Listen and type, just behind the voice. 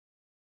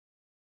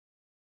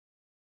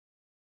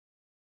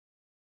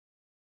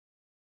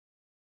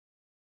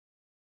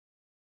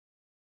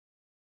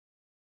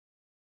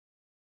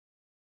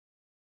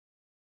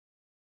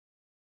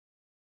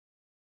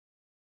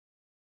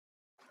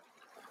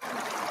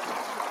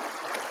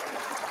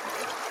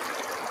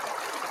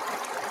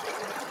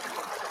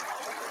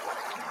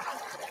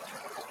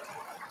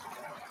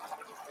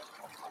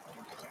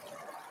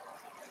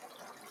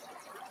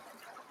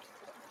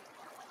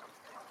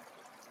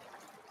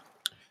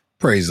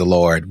Praise the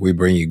Lord. We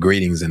bring you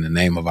greetings in the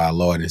name of our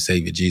Lord and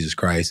Savior Jesus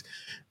Christ.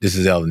 This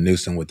is Elder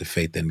Newsom with the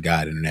Faith in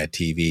God Internet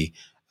TV.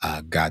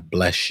 God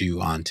bless you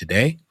on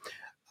today.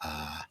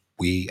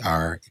 We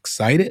are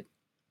excited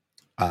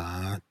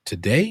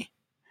today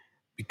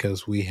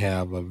because we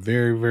have a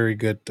very, very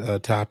good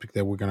topic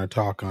that we're going to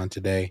talk on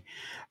today.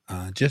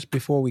 Just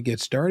before we get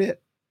started,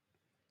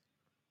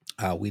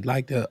 we'd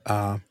like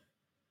to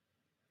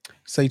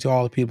say to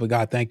all the people of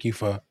God, thank you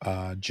for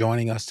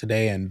joining us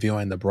today and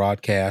viewing the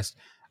broadcast,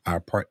 our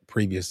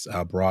previous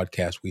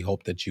broadcast. We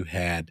hope that you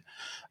had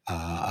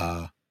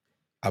a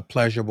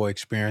pleasurable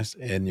experience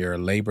in your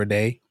Labor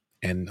Day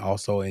and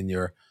also in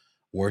your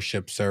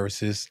worship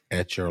services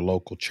at your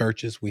local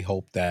churches. We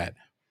hope that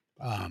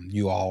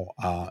you all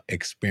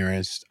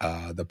experienced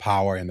the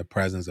power and the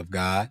presence of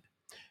God,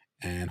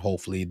 and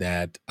hopefully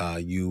that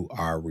you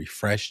are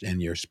refreshed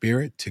in your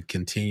spirit to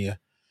continue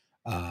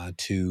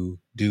to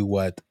do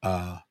what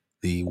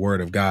the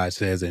Word of God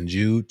says in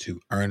Jude, to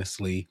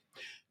earnestly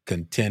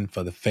contend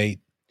for the faith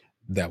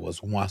that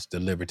was once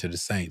delivered to the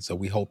saints. So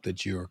we hope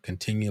that you're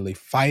continually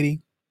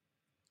fighting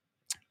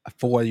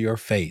for your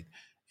faith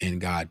in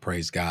God.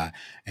 Praise God.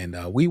 And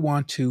we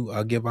want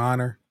to give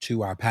honor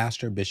to our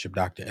pastor, Bishop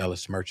Dr.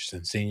 Ellis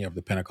Murchison, Sr. of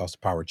the Pentecostal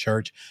Power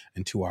Church,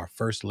 and to our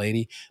First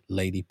Lady,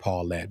 Lady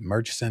Paulette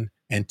Murchison,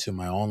 and to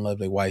my own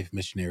lovely wife,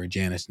 Missionary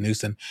Janice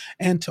Newsom,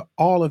 and to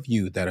all of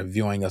you that are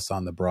viewing us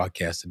on the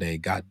broadcast today.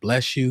 God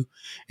bless you.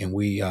 And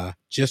we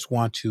just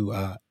want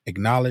to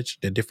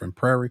acknowledge the different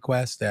prayer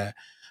requests that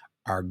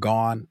are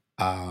gone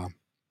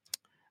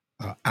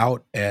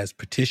out as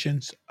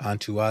petitions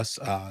unto us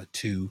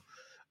to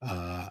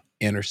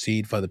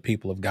intercede for the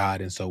people of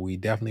God. And so we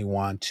definitely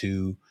want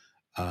to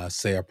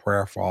say a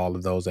prayer for all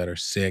of those that are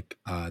sick,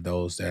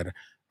 those that are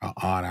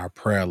on our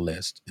prayer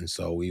list. And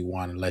so we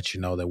want to let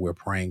you know that we're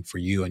praying for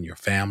you and your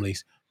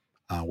families.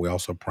 We're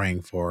also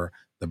praying for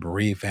the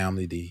bereaved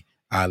family, the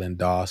Island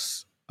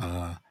Doss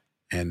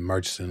and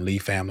Murchison Lee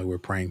family. We're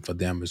praying for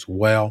them as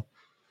well.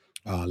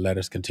 Let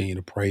us continue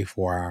to pray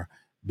for our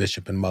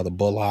Bishop and Mother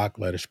Bullock.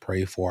 Let us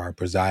pray for our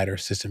presider,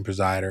 assistant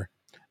presider.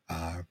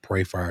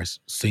 Pray for our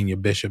senior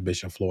bishop,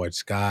 Bishop Floyd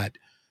Scott,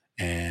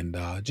 and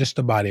just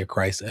the body of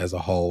Christ as a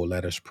whole.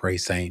 Let us pray,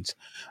 saints.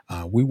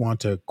 We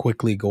want to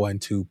quickly go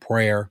into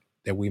prayer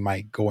that we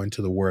might go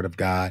into the Word of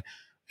God,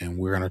 and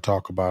we're going to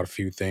talk about a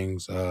few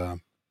things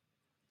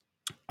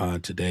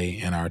today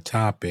in our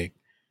topic.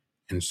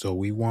 And so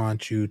we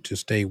want you to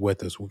stay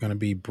with us. We're going to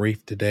be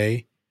brief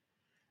today,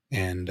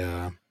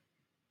 and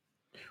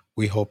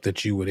we hope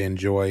that you would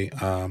enjoy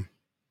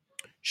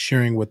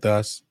sharing with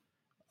us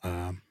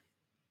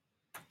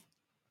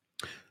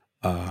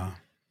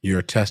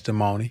your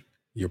testimony,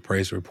 your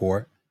praise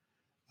report,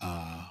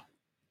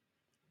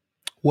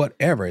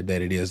 whatever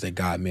that it is that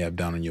God may have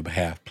done on your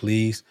behalf.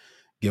 Please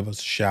give us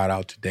a shout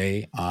out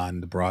today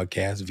on the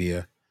broadcast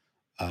via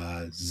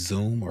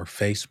Zoom or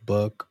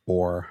Facebook,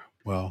 or,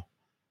 well,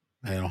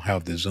 I don't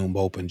have the Zoom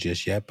open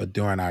just yet, but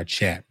during our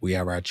chat, we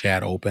have our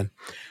chat open.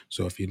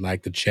 So if you'd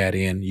like to chat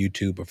in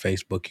YouTube or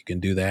Facebook, you can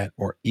do that.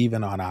 Or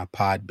even on our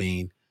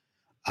Podbean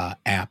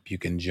app, you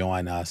can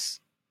join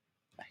us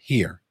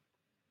here.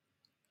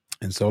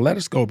 And so let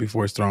us go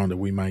before his throne that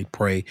we might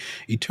pray.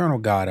 Eternal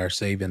God, our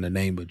Savior, in the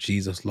name of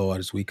Jesus, Lord,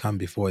 as we come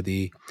before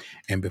thee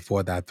and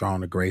before thy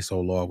throne of grace, O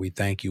Lord, we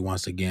thank you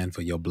once again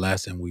for your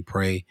blessing. We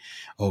pray,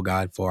 oh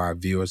God, for our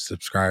viewers,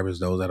 subscribers,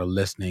 those that are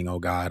listening, oh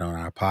God, on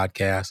our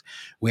podcast.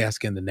 We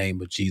ask in the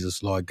name of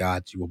Jesus, Lord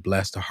God, you will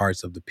bless the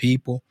hearts of the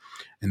people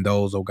and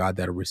those, oh God,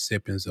 that are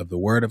recipients of the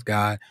word of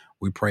God.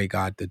 We pray,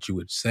 God, that you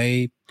would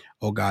save,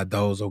 oh God,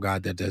 those, oh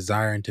God, that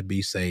desiring to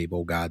be saved,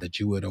 oh God, that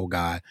you would, oh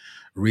God,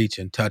 reach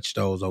and touch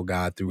those, oh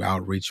God, through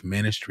outreach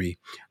ministry,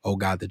 oh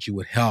God, that you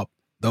would help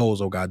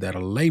those, oh God, that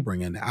are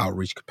laboring in the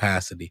outreach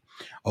capacity.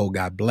 Oh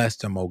God, bless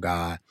them, oh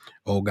God,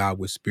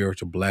 with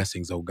spiritual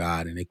blessings, oh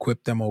God, and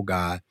equip them, oh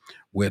God,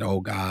 with,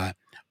 oh God,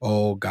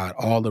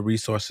 all the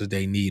resources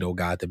they need, oh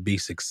God, to be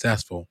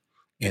successful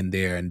in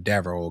their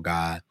endeavor, oh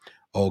God,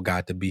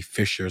 to be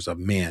fishers of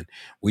men.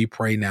 We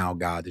pray now,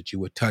 God, that you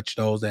would touch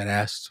those that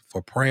ask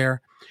for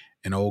prayer,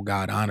 and, oh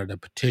God, honor the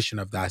petition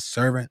of thy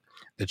servant,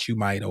 that you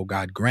might, oh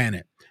God, grant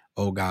it,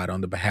 oh God,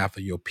 on the behalf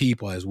of your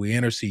people as we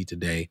intercede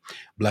today.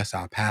 Bless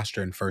our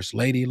pastor and first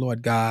lady,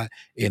 Lord God,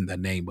 in the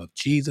name of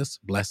Jesus.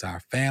 Bless our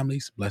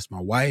families. Bless my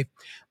wife.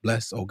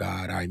 Bless, oh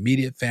God, our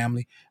immediate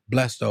family.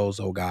 Bless those,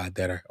 oh God,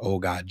 that are, oh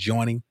God,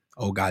 joining,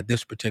 oh God,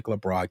 this particular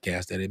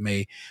broadcast, that it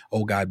may,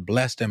 oh God,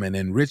 bless them and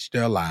enrich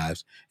their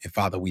lives. And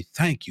Father, we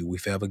thank you. We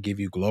forever give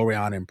you glory,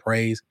 honor, and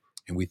praise.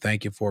 And we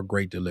thank you for a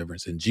great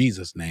deliverance. In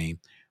Jesus' name,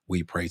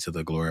 we pray to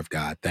the glory of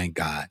God. Thank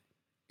God.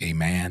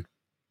 Amen.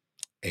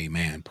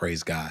 Amen.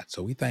 Praise God.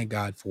 So we thank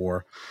God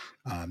for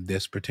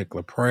this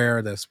particular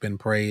prayer that's been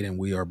prayed, and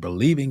we are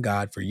believing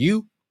God for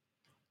you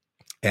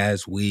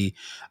as we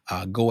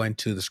go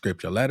into the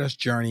scripture. Let us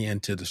journey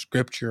into the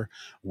scripture.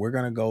 We're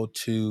going to go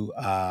to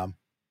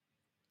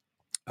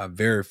a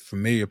very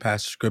familiar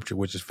passage of scripture,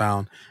 which is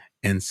found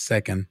in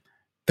 2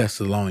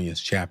 Thessalonians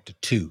chapter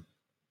 2.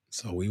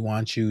 So we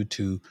want you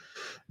to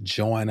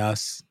join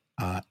us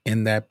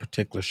in that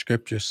particular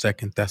scripture,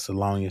 2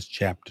 Thessalonians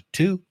chapter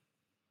 2.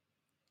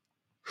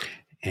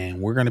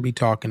 And we're going to be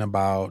talking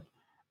about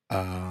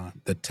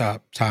the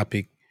top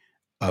topic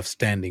of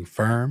standing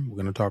firm. We're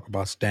going to talk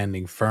about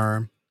standing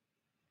firm.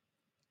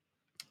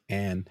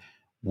 And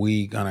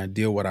we're going to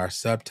deal with our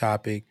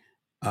subtopic,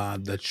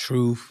 the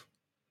truth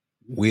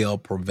will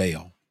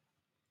prevail.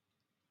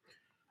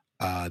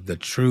 The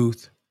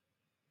truth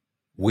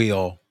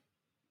will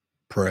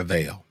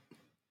prevail.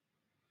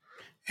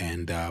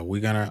 And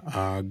we're going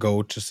to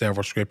go to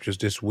several scriptures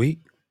this week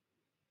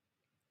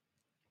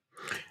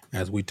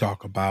as we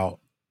talk about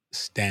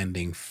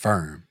standing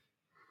firm.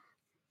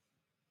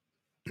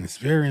 And it's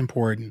very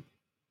important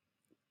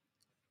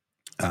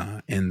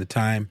in the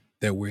time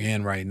that we're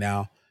in right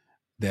now,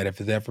 that if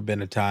there's ever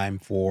been a time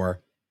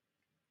for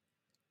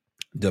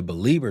the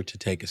believer to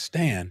take a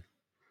stand,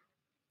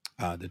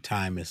 the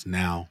time is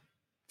now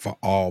for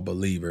all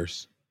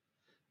believers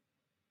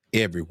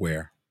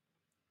everywhere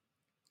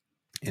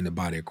in the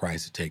body of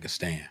Christ to take a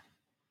stand.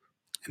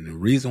 And the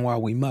reason why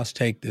we must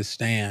take this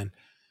stand,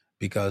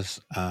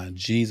 because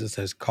Jesus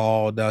has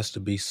called us to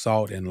be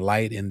salt and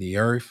light in the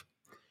earth.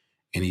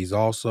 And he's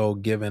also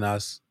given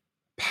us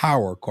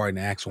power, according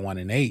to Acts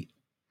 1:8,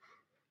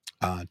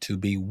 to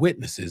be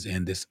witnesses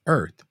in this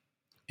earth.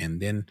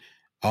 And then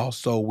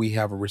also we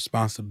have a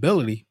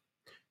responsibility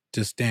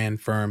to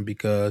stand firm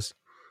because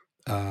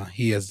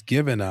he has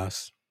given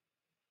us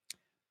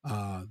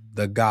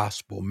the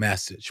gospel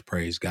message,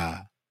 praise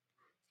God.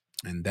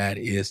 And that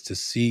is to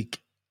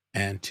seek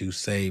and to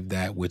save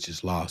that which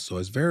is lost. So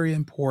it's very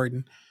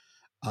important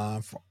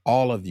for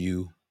all of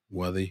you,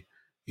 whether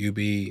you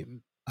be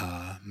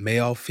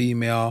male,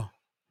 female,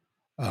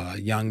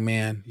 young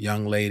men,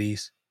 young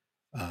ladies,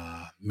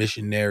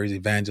 missionaries,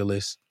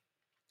 evangelists,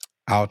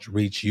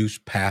 outreach, youth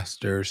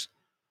pastors,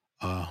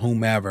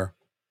 whomever,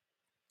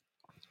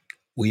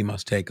 we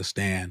must take a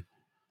stand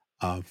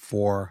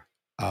for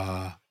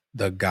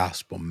the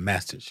gospel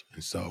message.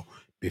 And so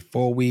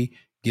before we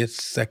get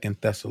 2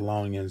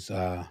 Thessalonians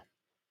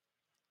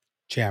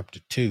chapter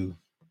 2,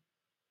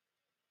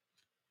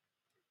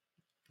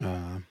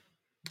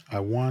 I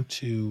want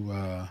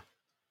to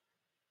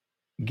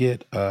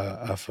get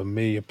a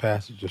familiar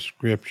passage of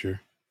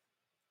scripture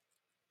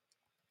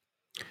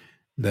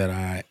that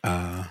I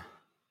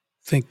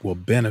think will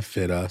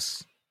benefit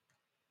us.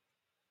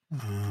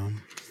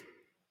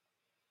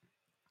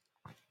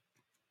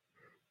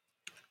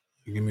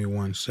 Give me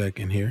 1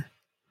 second here.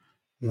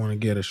 I want to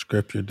get a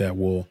scripture that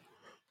will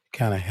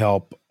kind of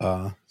help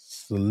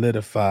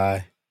solidify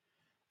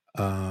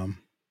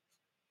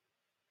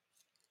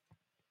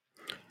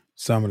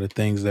some of the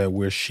things that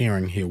we're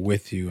sharing here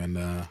with you. And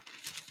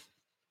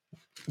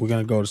we're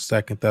going to go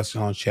to 2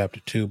 Thessalonians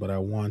chapter 2, but I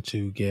want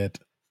to get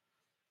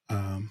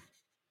a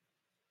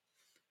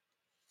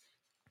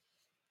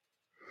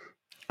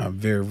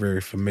very,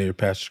 very familiar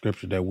passage of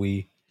scripture that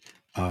we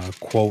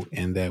quote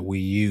and that we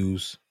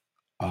use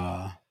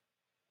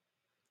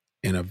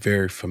in a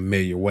very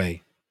familiar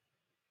way.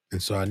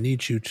 And so I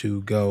need you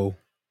to go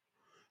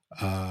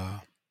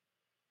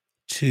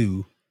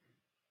to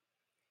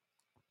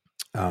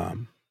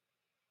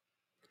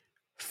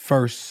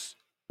first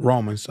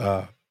Romans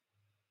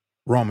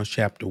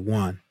chapter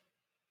 1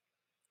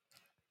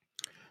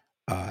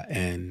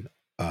 and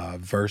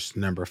verse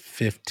number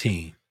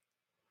 15.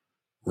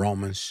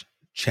 Romans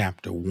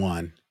chapter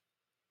 1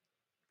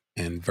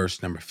 and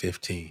verse number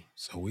 15.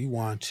 So we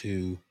want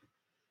to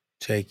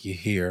take you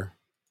here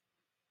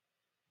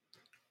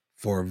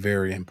for a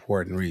very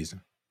important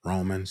reason.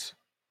 Romans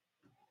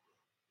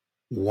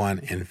 1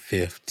 and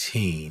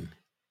 15.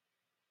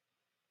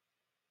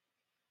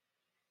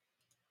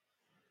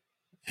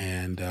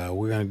 And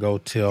we're going to go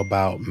till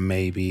about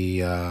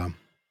maybe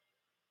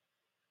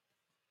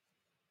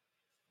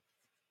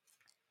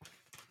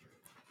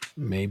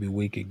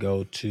we could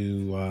go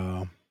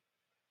to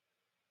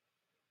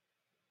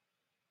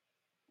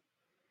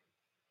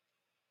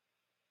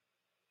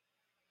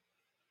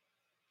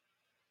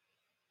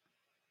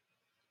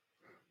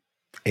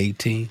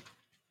 18.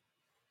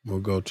 We'll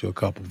go to a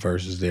couple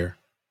verses there.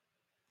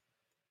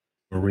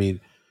 We'll read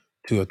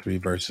 2 or 3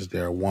 verses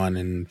there, 1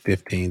 and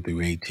 15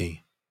 through 18.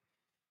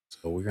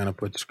 So we're going to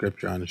put the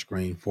scripture on the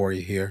screen for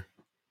you here.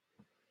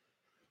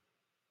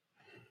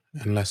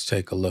 And let's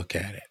take a look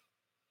at it.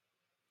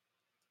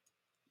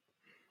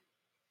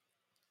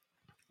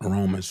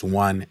 Romans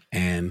 1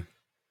 and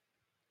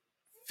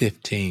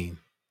 15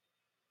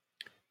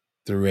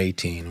 through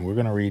 18. We're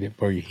going to read it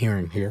for your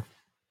hearing here.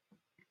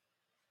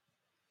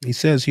 He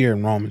says here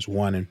in Romans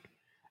 1 and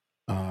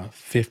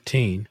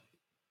 15,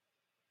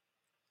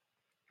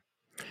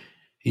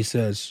 he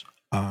says,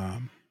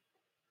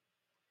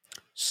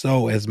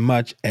 so as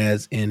much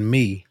as in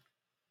me,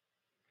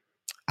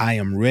 I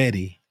am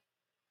ready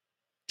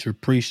to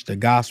preach the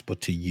gospel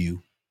to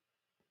you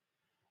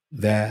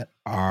that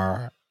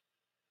are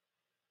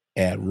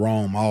at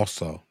Rome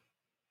also.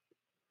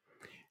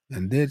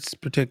 And this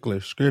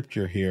particular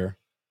scripture here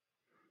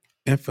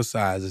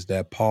emphasizes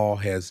that Paul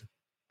has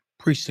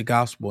preached the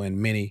gospel in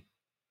many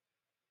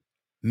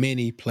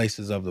many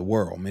places of the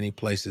world, many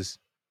places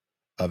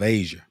of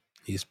Asia.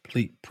 He's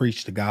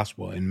preached the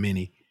gospel in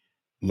many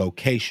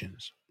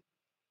locations.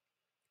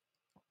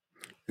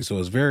 And so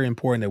it's very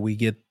important that we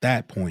get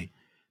that point,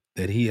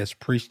 that he has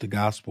preached the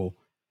gospel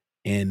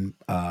in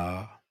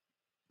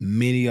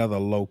many other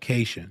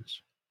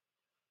locations.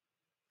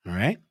 All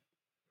right.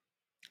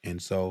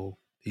 And so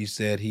he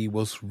said he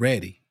was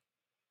ready.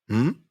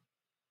 And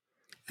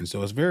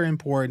so it's very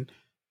important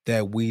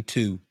that we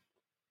too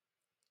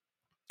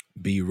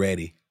be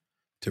ready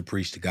to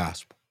preach the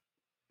gospel.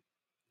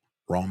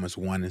 Romans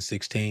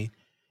 1:16.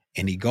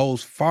 And he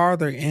goes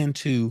farther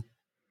into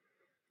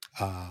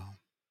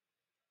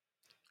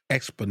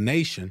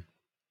explanation.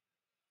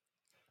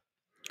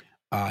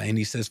 And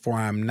he says, for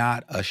I'm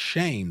not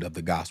ashamed of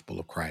the gospel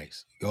of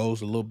Christ. He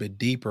goes a little bit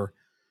deeper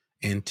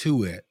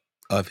into it,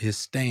 of his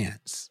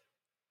stance.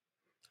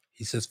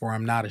 He says, for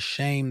I'm not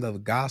ashamed of the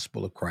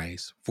gospel of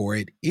Christ, for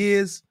it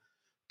is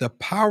the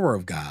power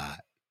of God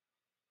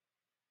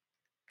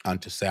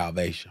unto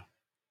salvation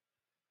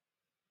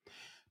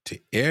to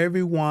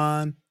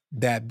everyone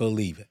that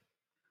believeth.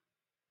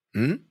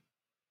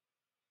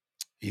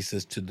 He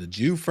says, to the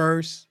Jew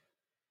first,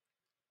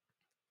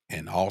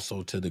 and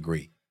also to the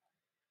Greek.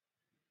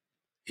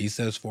 He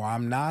says, for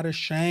I'm not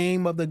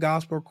ashamed of the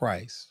gospel of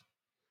Christ,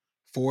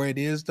 for it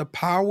is the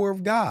power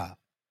of God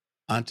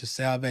unto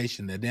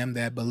salvation to them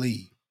that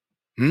believe.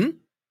 To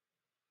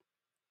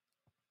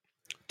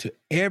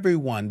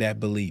everyone that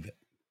believeth.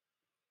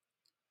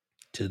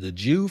 To the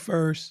Jew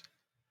first,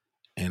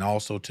 and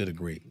also to the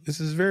Greek.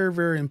 This is very,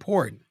 very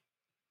important.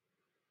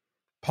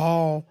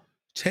 Paul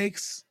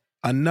takes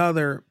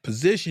another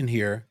position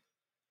here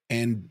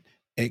and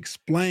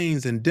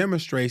explains and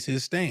demonstrates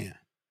his stand.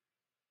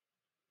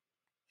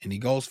 And he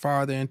goes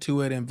farther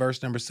into it in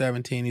verse number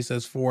 17. He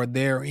says, for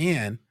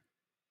therein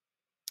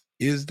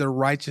is the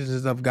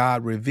righteousness of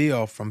God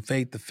revealed from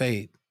faith to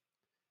faith,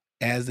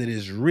 as it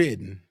is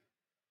written,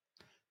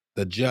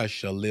 the just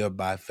shall live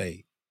by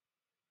faith.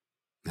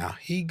 Now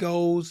he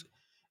goes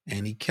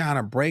and he kind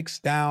of breaks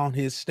down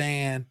his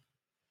stand,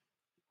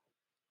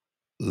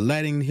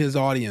 letting his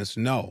audience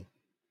know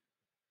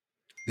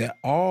that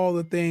all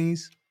the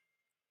things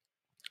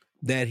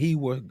that he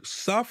would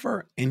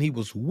suffer and he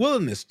was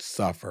willingness to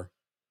suffer,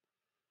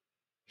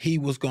 he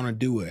was going to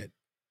do it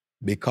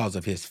because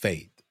of his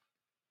faith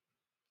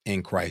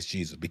in Christ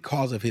Jesus,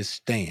 because of his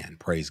stand,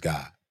 praise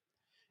God.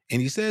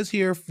 And he says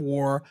here,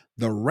 for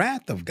the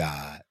wrath of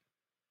God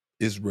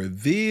is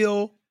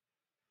revealed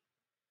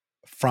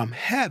from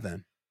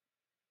heaven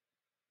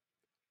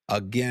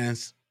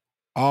against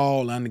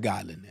all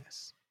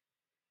ungodliness.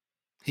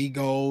 He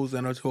goes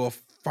into a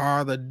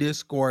farther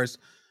discourse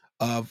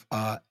of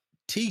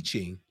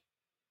teaching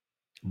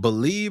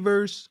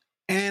believers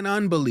and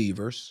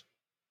unbelievers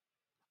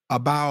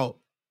about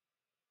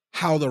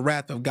how the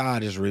wrath of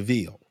God is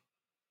revealed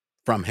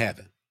from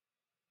heaven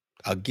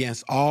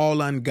against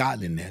all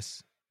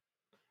ungodliness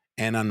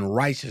and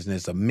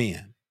unrighteousness of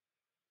men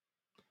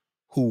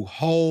who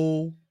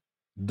hold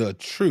the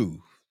truth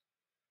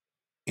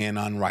in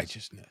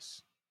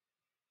unrighteousness.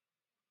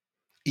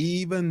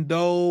 Even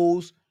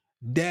those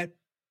that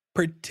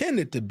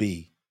pretended to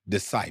be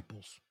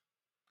disciples,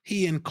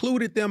 he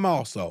included them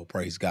also,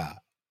 praise God.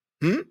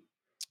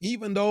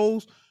 Even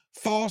those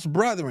false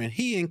brethren,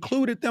 he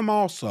included them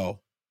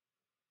also,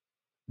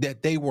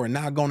 that they were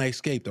not going to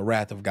escape the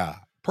wrath of God.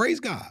 Praise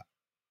God.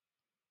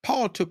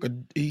 Paul took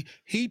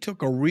he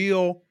took a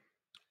real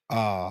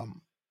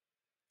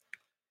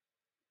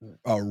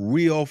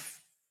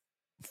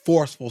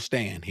forceful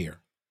stand here.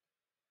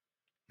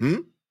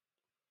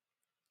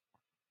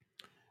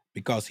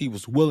 Because he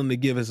was willing to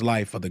give his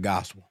life for the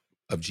gospel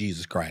of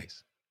Jesus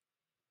Christ.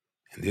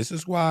 And this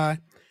is why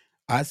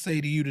I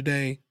say to you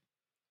today,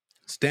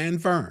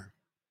 stand firm.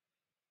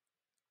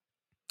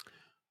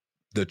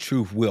 The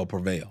truth will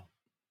prevail.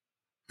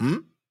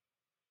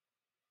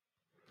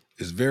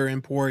 It's very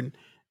important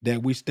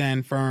that we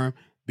stand firm,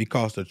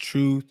 because the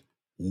truth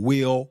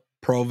will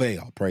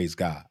prevail. Praise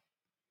God.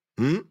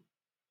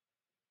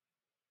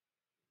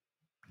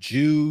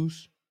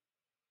 Jews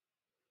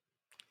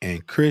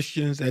and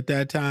Christians at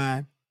that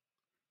time,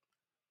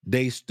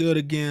 they stood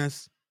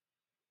against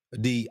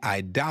the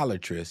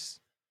idolatrous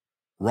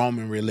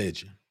Roman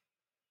religion.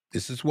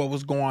 This is what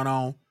was going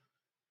on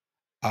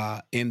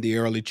in the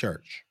early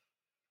church.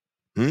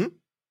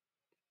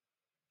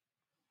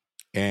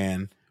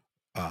 And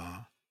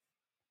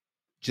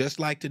just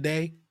like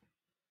today,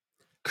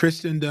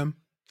 Christendom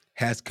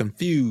has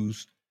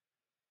confused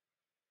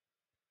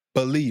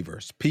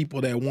believers,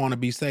 people that want to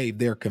be saved.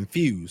 They're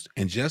confused.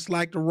 And just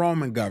like the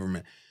Roman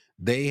government,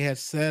 they have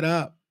set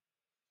up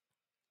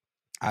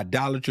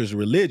idolatrous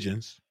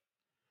religions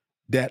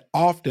that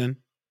often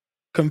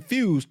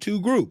confuse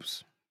two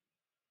groups.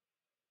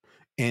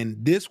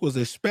 And this was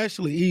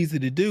especially easy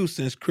to do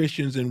since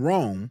Christians in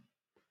Rome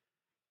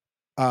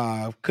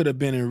could have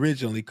been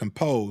originally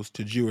composed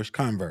to Jewish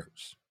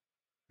converts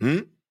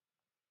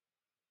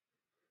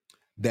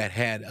that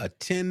had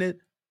attended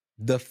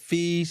the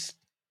Feast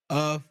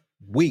of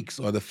Weeks,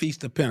 or the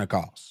Feast of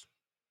Pentecost.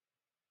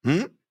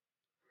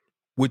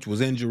 which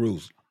was in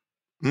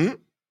Jerusalem.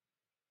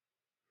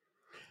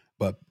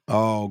 But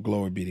oh,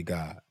 glory be to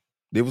God.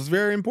 It was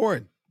very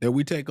important that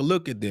we take a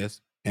look at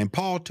this, and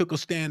Paul took a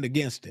stand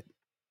against it.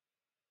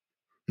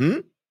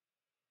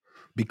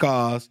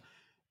 Because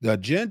the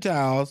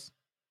Gentiles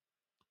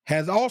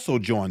has also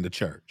joined the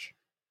church.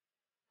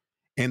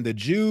 And the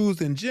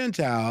Jews and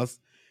Gentiles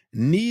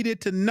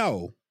needed to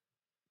know.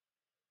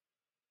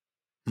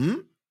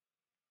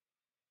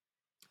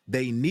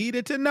 They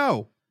needed to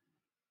know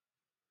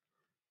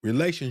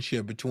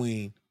relationship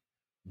between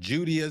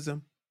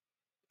Judaism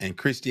and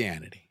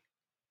Christianity.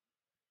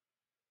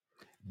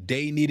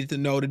 They needed to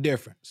know the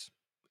difference.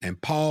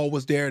 And Paul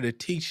was there to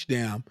teach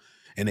them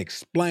and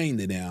explain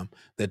to them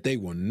that they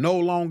were no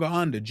longer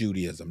under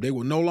Judaism. They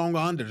were no longer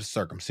under the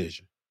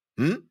circumcision.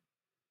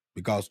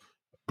 Because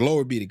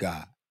glory be to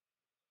God.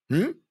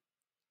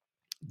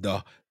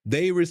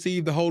 They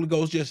received the Holy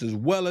Ghost just as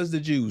well as the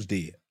Jews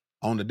did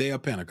on the day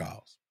of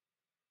Pentecost.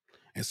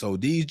 And so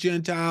these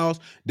Gentiles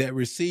that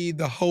received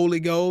the Holy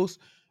Ghost,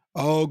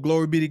 oh,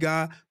 glory be to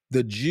God,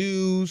 the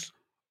Jews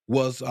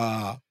was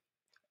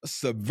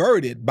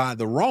subverted by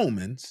the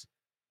Romans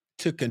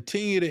to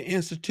continue to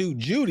institute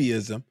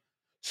Judaism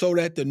so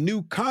that the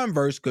new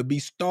converts could be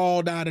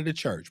stalled out of the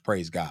church,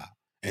 praise God.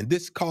 And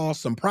this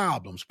caused some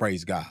problems,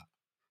 praise God.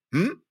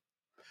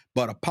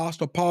 But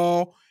Apostle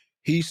Paul,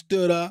 he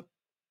stood up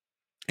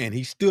and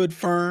he stood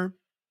firm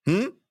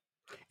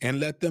and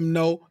let them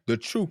know the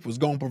truth was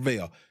going to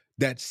prevail.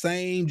 That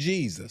same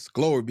Jesus,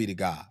 glory be to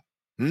God.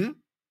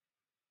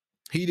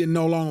 He didn't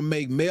no longer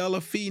make male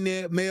or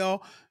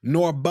female,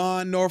 nor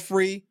bond nor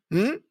free.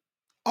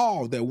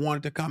 All that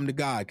wanted to come to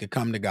God could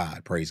come to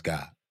God, praise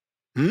God.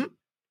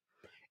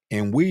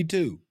 And we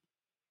too,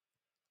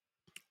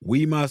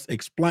 we must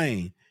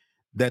explain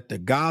that the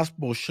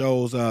gospel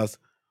shows us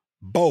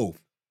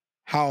both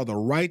how the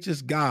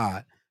righteous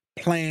God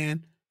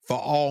planned for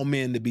all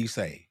men to be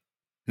saved.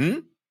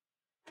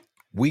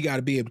 We got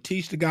to be able to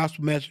teach the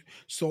gospel message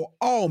so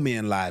all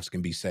men's lives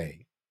can be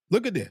saved.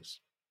 Look at this.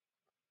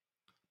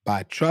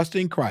 By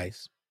trusting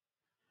Christ,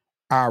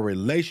 our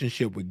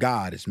relationship with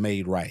God is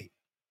made right.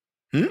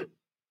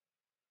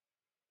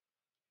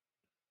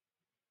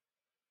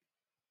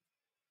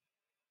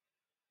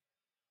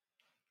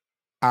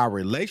 Our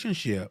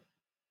relationship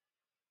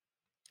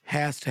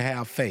has to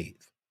have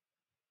faith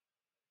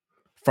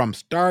from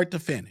start to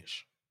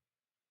finish.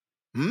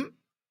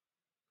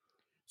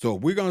 So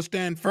if we're going to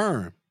stand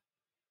firm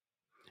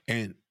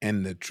and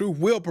the truth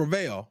will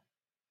prevail,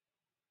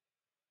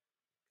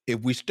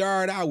 if we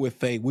start out with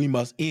faith, we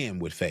must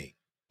end with faith.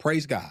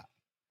 Praise God.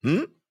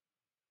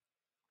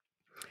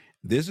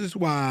 This is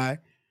why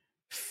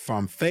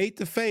from faith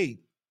to faith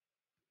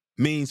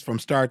means from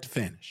start to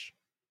finish.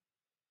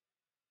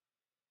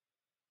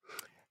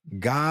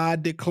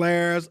 God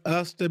declares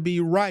us to be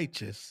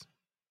righteous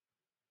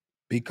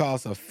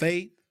because of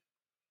faith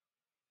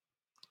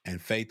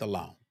and faith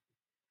alone.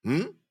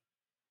 Let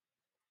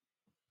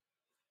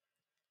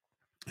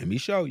me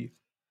show you.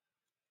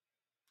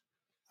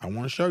 I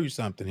want to show you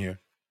something here.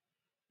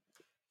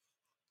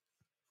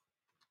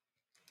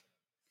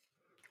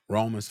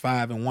 Romans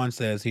 5:1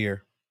 says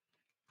here.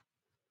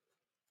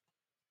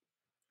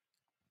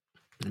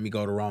 Let me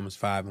go to Romans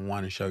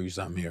 5:1 and show you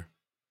something here.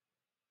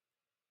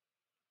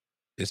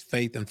 It's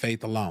faith and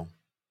faith alone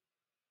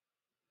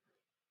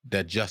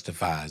that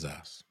justifies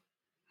us.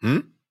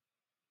 It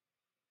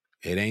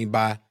ain't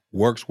by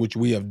works which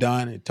we have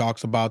done. It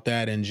talks about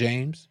that in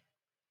James.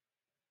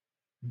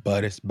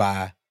 But it's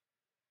by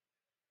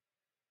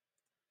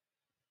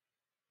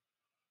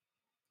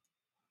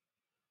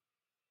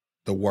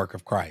the work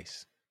of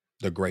Christ,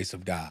 the grace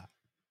of God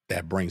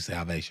that brings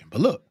salvation.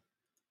 But look,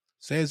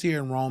 it says here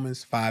in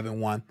Romans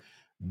 5:1,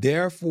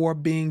 therefore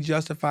being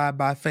justified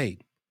by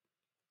faith.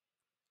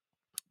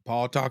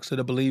 Paul talks to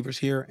the believers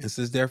here and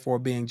says, therefore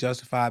being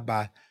justified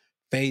by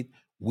faith,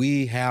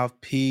 we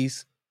have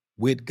peace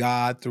with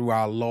God through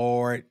our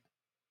Lord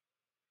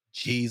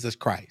Jesus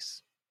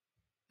Christ.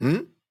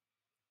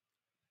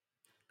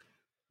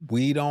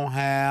 We don't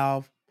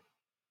have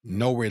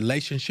no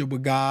relationship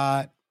with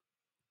God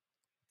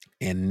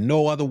in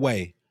no other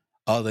way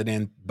other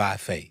than by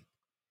faith.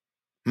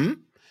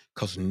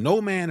 Because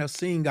no man has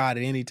seen God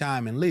at any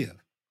time and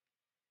live.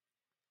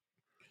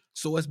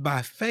 So it's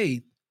by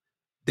faith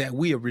that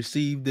we have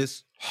received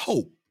this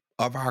hope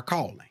of our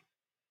calling.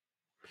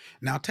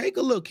 Now take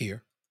a look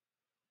here.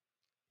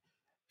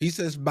 He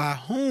says, by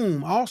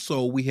whom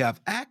also we have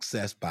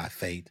access by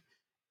faith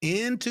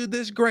into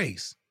this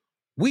grace.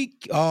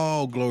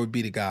 Oh, glory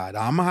be to God.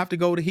 I'm going to have to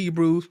go to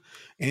Hebrews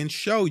and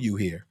show you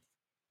here.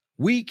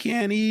 We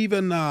can't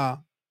even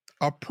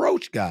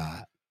approach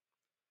God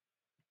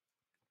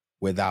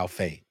without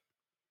faith.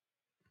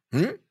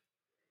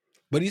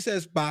 But he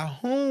says, by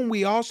whom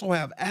we also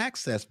have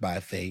access by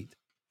faith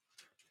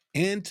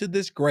into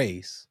this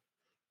grace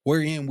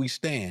wherein we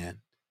stand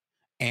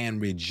and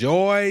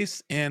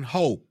rejoice in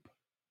hope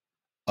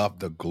of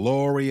the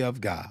glory of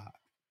God.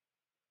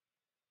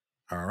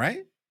 All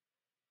right.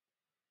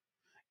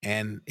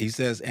 And he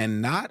says,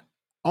 and not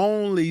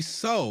only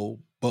so,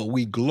 but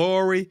we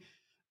glory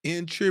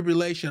in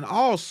tribulation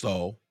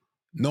also,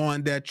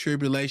 knowing that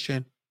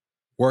tribulation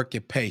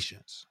worketh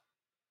patience,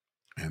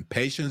 and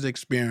patience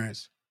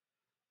experience,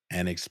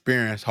 and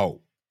experience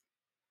hope.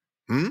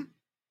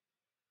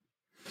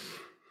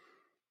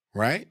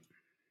 Right?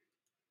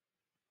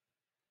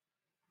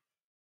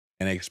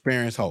 And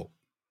experience hope.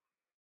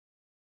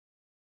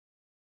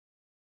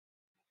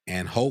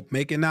 And hope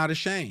make it not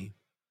ashamed,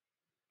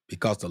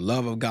 because the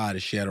love of God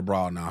is shed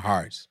abroad in our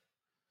hearts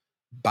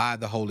by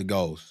the Holy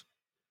Ghost,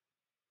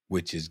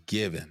 which is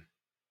given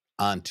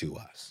unto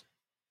us.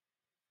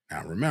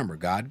 Now remember,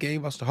 God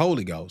gave us the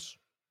Holy Ghost.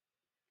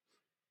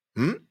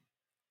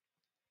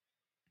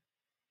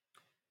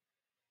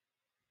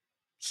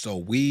 So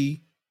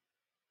we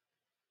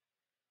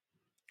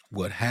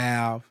would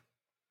have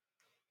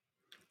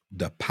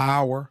the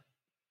power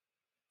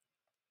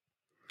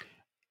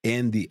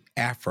in the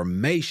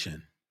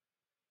affirmation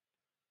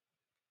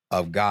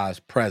of God's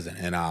presence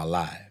in our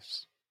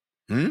lives.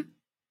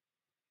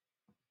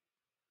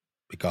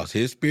 Because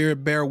his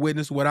spirit bear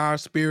witness with our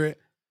spirit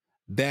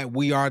that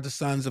we are the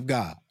sons of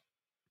God.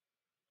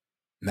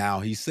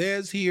 Now he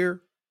says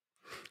here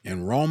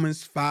in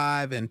Romans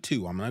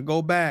 5:2, I'm going to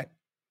go back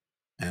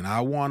and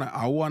I want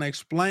to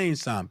explain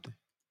something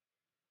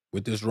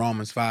with this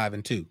Romans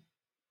 5:2.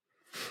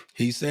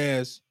 He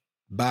says,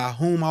 by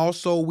whom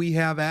also we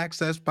have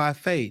access by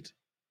faith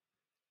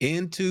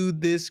into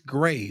this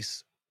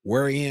grace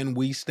wherein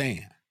we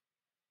stand.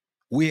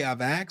 We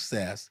have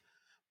access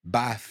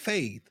by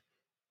faith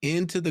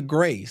into the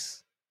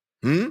grace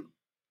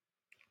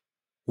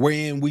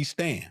wherein we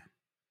stand.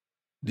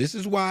 This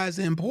is why it's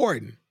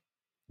important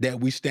that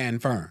we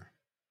stand firm.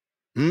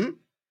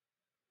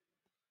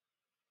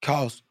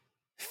 Because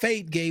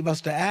faith gave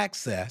us the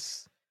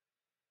access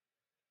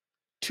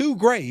to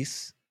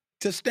grace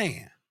to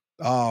stand.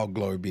 Oh,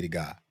 glory be to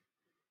God.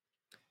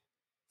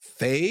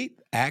 Faith,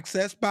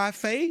 access by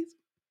faith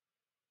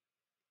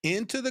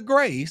into the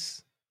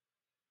grace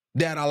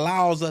that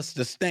allows us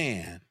to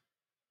stand,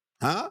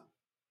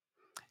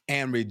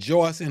 and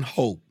rejoice in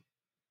hope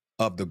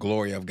of the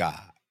glory of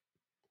God.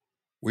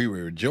 We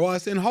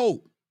rejoice in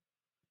hope.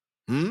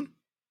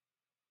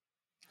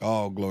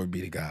 Oh, glory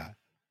be to God.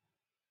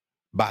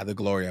 By the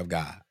glory of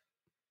God.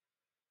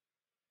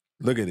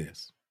 Look at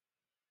this.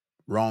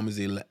 Romans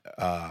 11.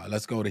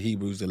 Let's go to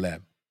Hebrews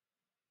 11.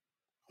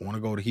 I want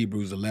to go to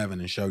Hebrews 11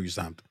 and show you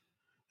something.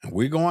 And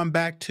we're going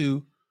back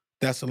to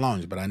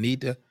Thessalonians, but I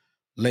need to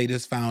lay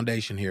this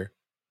foundation here.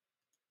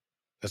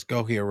 Let's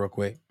go here real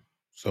quick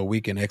so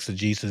we can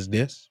exegesis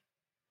this.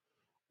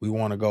 We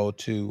want to go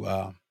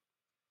to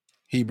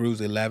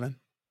Hebrews 11.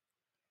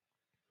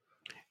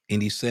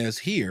 And he says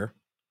here,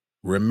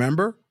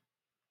 remember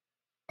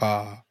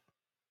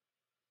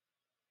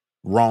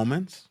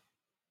Romans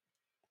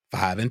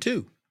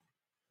 5:2.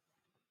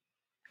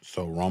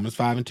 So Romans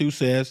 5:2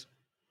 says,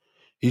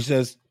 he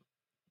says,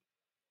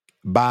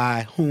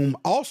 by whom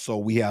also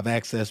we have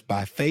access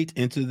by faith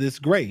into this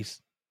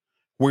grace,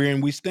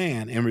 wherein we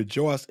stand and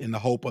rejoice in the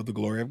hope of the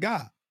glory of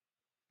God.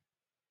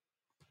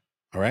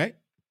 All right.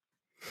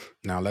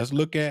 Now let's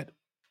look at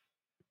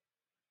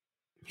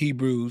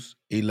Hebrews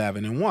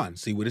 11:1.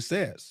 See what it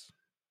says.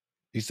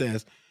 He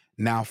says,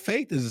 now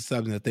faith is the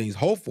substance of things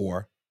hoped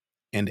for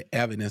and the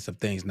evidence of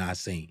things not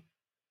seen.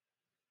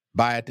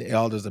 By it the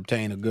elders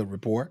obtain a good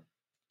report.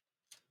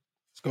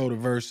 Let's go to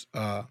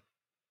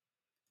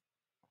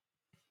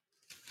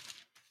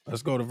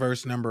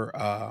verse number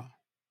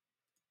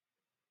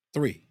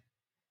 3.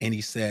 And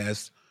he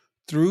says,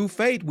 through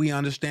faith we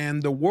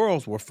understand the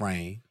worlds were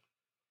framed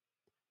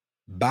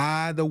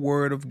by the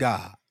word of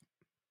God.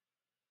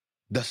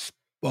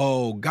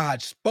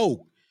 God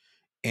spoke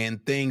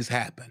and things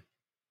happened.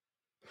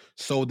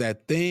 So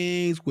that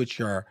things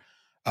which are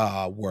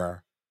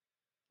were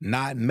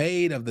not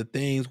made of the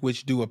things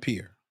which do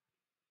appear.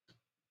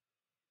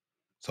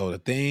 So the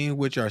things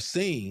which are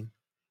seen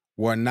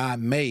were not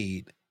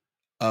made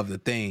of the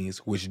things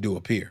which do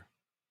appear.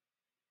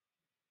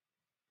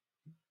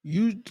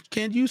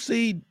 Can you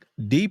see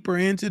deeper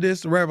into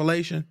this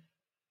revelation?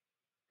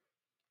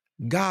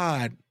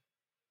 God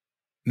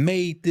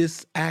made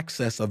this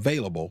access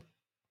available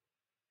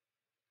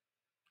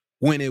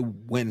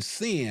when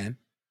sin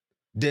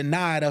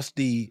denied us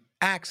the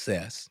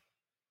access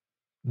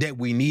that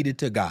we needed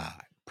to God.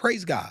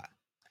 Praise God.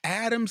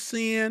 Adam's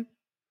sin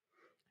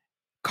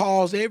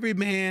caused every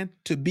man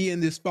to be in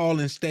this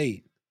fallen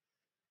state,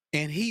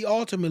 and he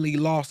ultimately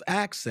lost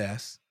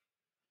access.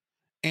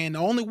 And the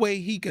only way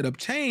he could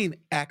obtain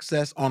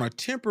access on a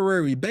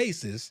temporary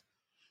basis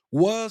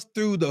was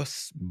through the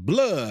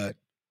blood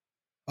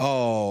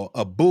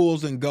of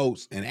bulls and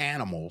goats and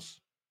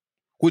animals,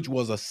 which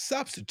was a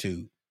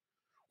substitute,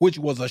 which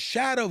was a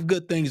shadow of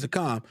good things to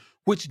come,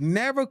 which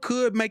never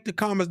could make the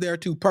commas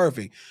thereto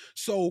perfect.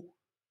 So,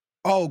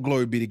 all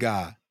glory be to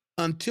God.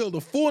 Until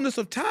the fullness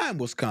of time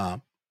was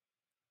come,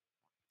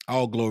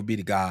 all glory be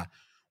to God,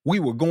 we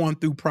were going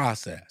through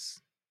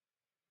process.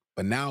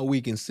 But now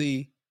we can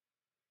see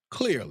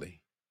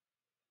clearly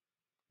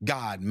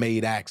God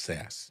made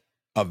access.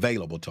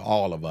 available to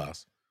all of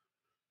us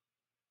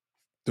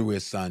through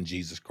his son,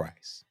 Jesus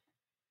Christ.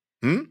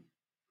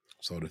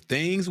 So the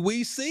things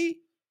we see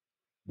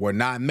were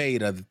not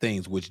made of the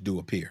things which do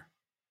appear.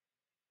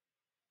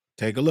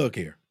 Take a look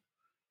here.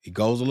 He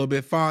goes a little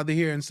bit farther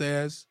here and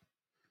says,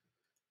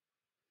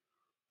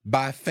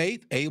 by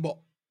faith,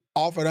 Abel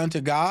offered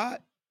unto God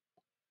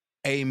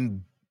a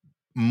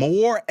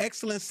more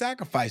excellent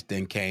sacrifice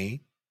than Cain,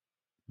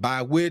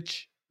 by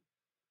which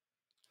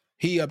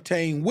he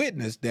obtained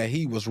witness that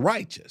he was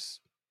righteous.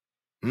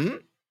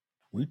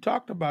 We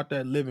talked about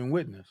that living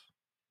witness.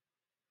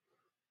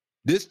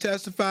 This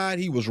testified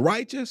he was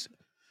righteous,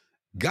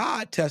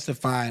 God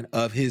testifying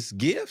of his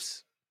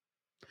gifts,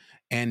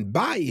 and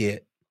by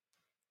it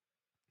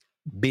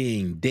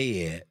being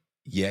dead,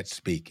 yet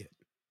speaketh.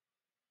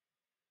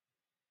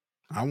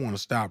 I want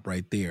to stop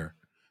right there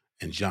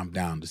and jump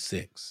down to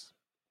 6.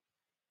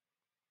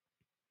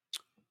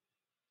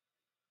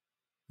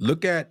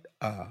 Look at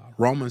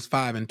Romans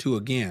 5:2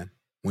 again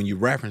when you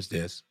reference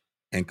this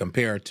and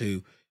compare it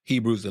to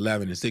Hebrews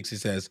 11:6. It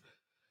says,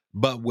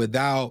 but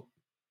without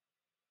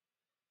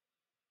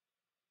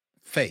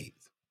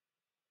faith,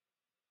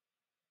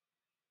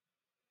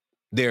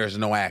 there is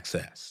no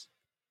access,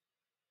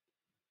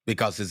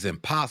 because it's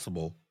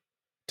impossible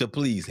to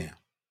please him.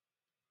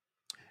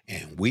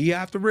 And we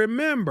have to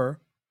remember,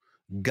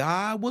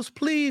 God was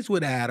pleased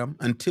with Adam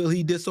until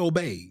he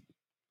disobeyed.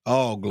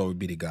 Oh, glory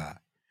be to God.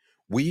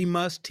 We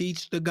must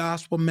teach the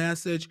gospel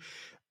message.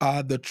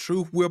 The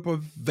truth will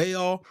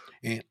prevail,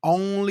 and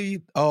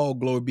only, oh,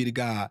 glory be to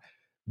God,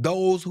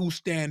 those who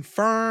stand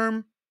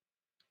firm,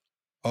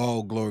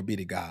 oh, glory be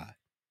to God,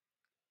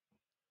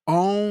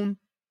 on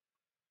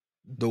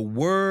the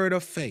word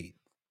of faith.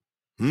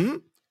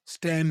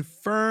 Stand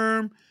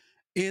firm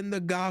in the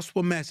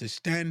gospel message.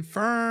 Stand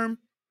firm,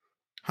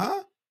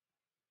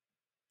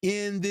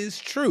 in this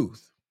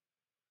truth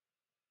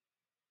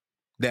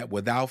that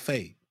without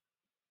faith,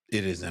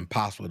 it is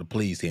impossible to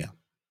please him.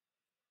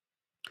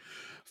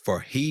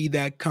 For he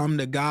that come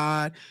to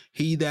God,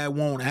 he that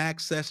want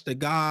access to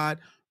God,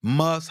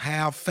 must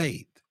have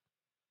faith.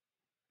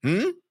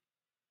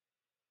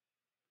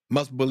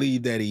 Must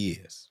believe that he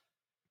is.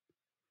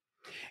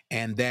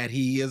 And that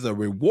he is a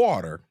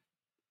rewarder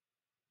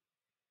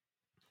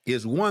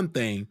is one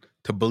thing,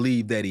 to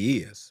believe that he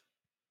is.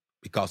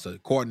 Because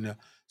according to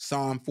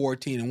Psalm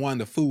 14:1,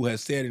 the fool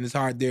has said in his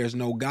heart, there is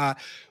no God.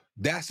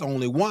 That's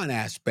only one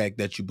aspect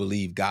that you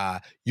believe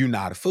God. You're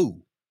not a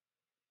fool.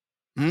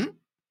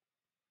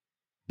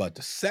 But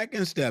the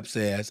second step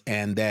says,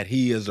 and that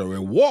he is a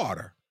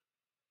rewarder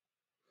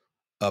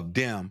of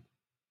them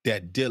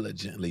that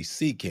diligently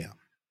seek him.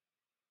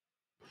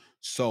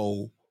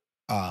 So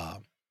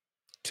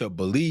to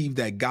believe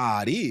that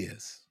God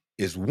is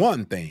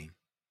one thing,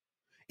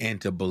 and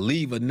to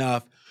believe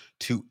enough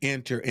to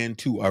enter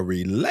into a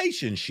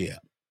relationship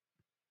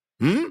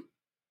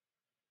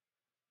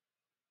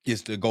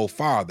is to go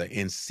farther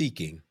in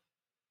seeking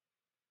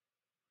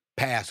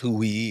past who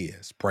he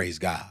is, praise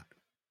God,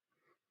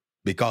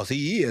 because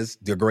he is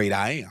the great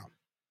I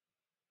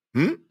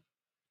am.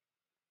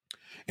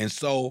 And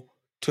so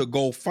to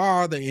go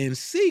farther in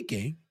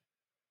seeking,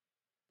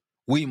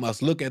 we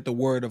must look at the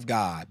word of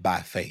God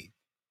by faith.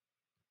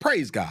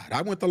 Praise God.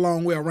 I went the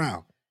long way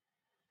around,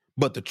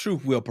 but the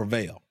truth will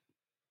prevail.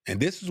 And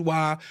this is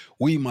why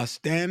we must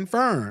stand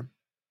firm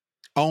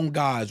on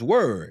God's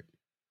word,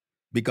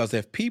 because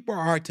if people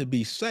are to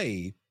be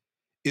saved,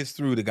 it's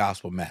through the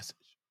gospel message.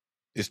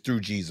 It's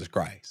through Jesus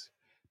Christ.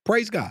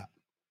 Praise God.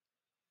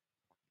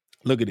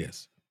 Look at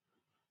this.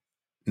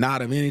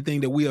 Not of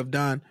anything that we have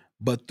done,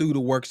 but through the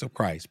works of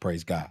Christ.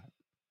 Praise God.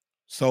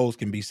 Souls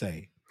can be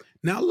saved.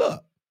 Now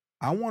look,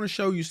 I want to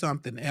show you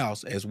something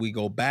else as we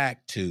go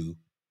back to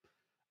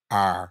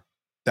our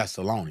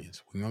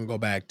Thessalonians. We're going to go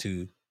back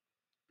to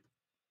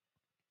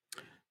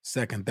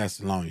 2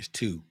 Thessalonians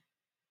 2.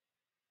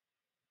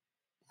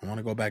 I want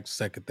to go back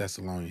to 2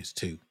 Thessalonians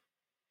 2.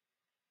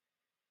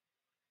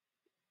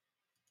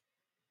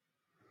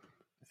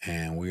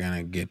 And we're going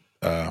to get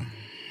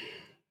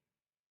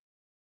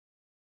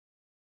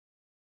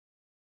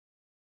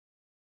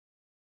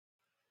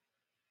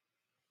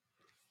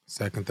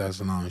 2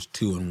 Thessalonians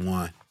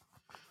 2:1.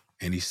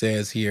 And he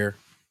says here,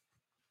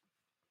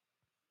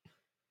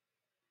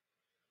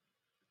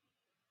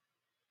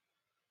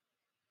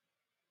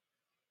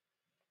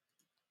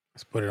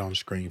 let's put it on the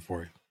screen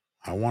for you.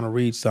 I want to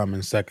read something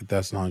in 2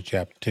 Thessalonians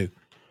chapter 2.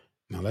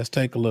 Now let's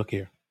take a look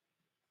here.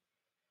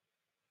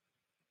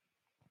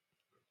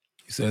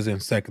 He says in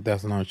 2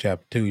 Thessalonians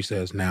chapter 2, he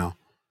says, now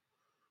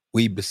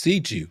we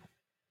beseech you,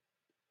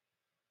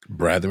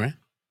 brethren,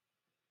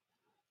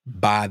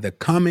 by the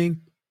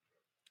coming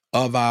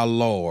of our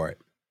Lord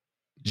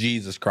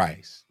Jesus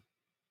Christ,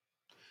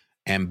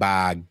 and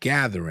by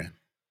gathering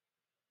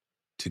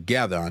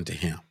together unto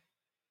him,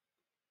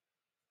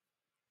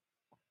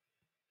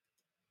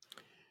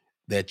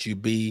 that you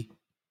be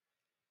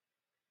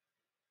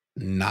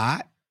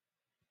not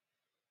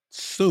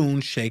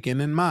soon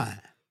shaken in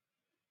mind.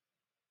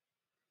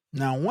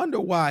 Now I wonder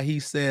why he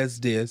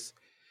says this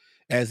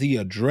as he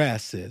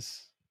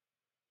addresses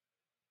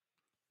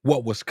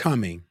what was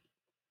coming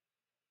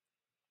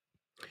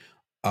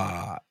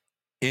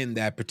in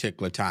that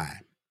particular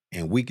time.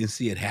 And we can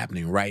see it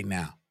happening right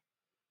now.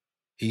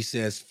 He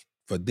says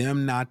for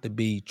them not to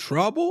be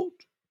troubled,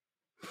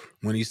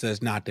 when he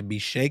says not to be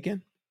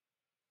shaken,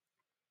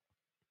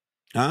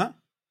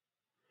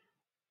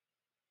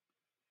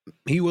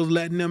 he was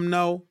letting them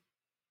know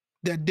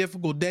that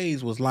difficult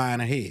days was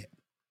lying ahead.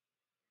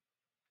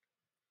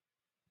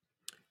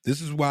 This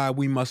is why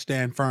we must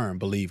stand firm,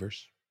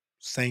 believers,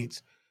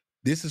 saints.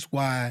 This is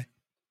why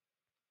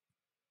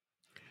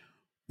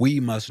we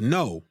must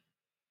know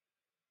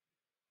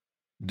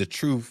the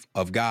truth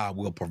of God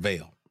will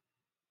prevail.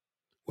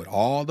 With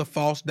all the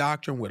false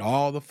doctrine, with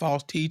all the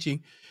false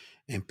teaching,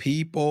 and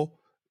people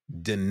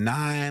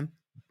denying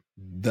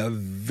the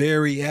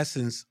very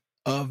essence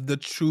of the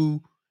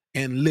true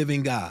and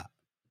living God.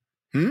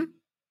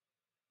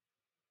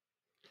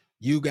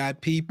 You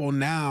got people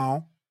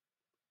now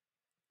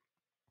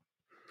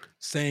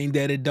saying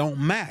that it don't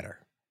matter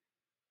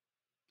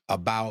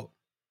about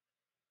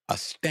a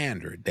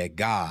standard that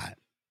God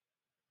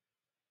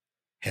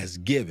has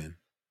given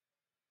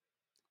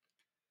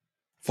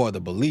for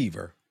the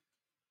believer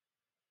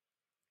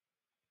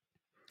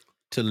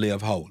to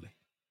live holy.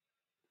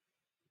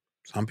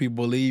 Some people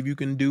believe you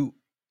can do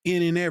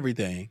any and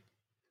everything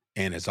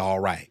and it's all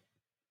right.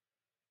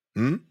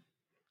 I'm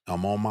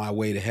on my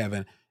way to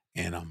heaven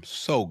and I'm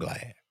so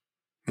glad.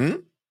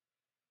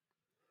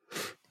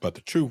 But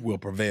the truth will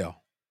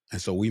prevail.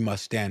 And so we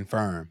must stand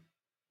firm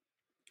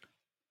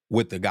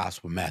with the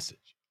gospel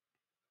message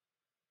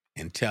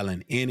and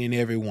telling any and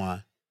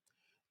everyone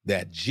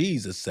that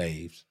Jesus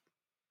saves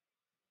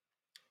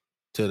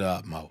to the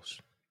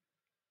utmost.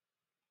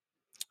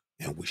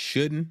 And we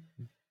shouldn't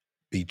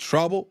be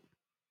troubled.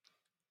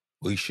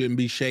 We shouldn't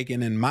be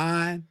shaken in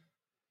mind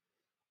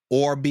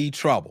or be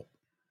troubled,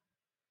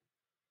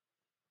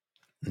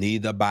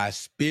 neither by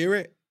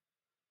spirit,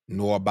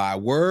 nor by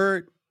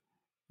word,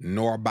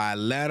 nor by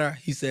letter.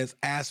 He says,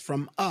 as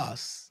from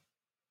us,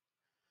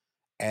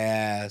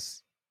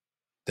 as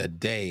the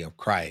day of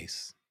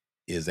Christ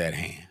is at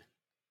hand.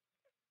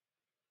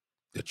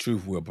 The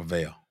truth will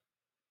prevail.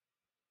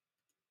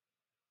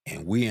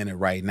 And we in it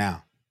right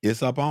now.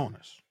 It's up on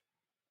us.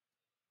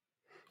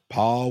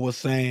 Paul was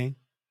saying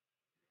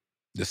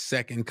the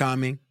second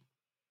coming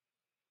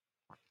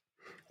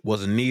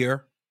was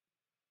near,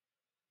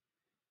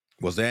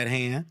 was at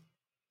hand,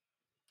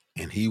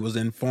 and he was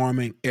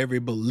informing every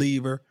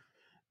believer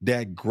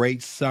that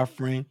great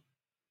suffering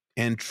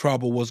and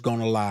trouble was going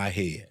to lie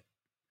ahead.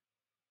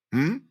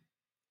 And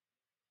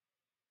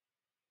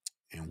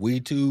we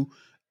too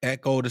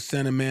echo the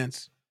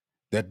sentiments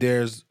that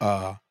there's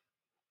a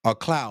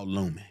cloud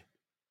looming.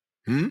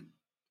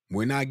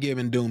 We're not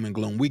giving doom and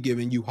gloom. We're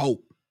giving you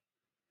hope.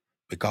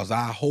 Because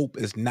our hope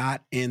is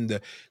not in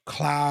the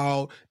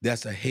cloud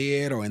that's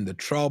ahead or in the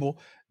trouble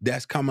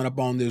that's coming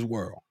upon this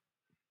world.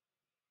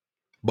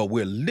 But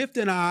we're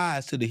lifting our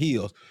eyes to the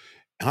hills.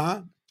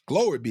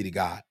 Glory be to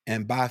God.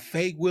 And by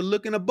faith, we're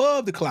looking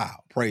above the cloud.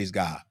 Praise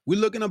God. We're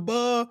looking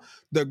above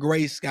the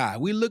gray sky.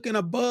 We're looking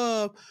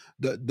above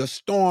the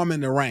storm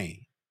and the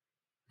rain.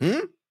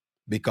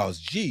 Because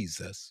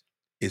Jesus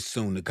is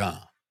soon to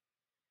come.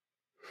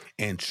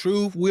 And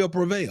truth will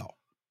prevail.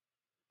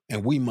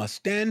 And we must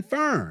stand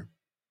firm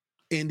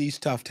in these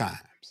tough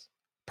times.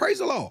 Praise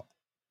the Lord.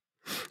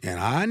 And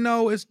I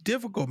know it's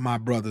difficult, my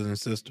brothers and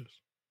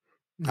sisters.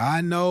 I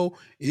know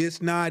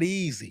it's not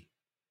easy.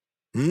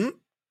 When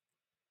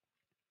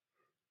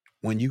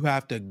you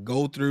have to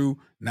go through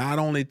not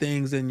only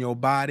things in your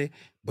body,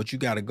 but you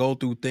got to go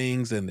through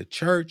things in the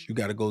church. You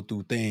got to go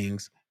through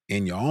things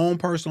in your own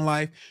personal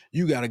life.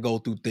 You got to go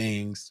through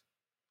things,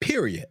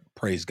 period.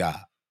 Praise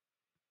God.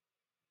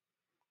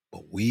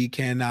 But we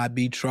cannot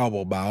be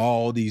troubled by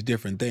all these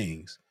different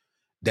things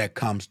that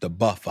comes to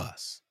buff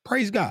us.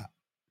 Praise God.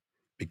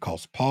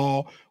 Because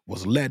Paul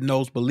was letting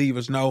those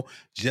believers know,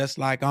 just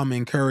like I'm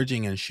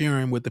encouraging and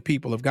sharing with the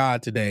people of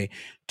God today,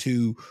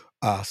 to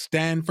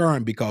stand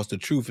firm because the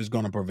truth is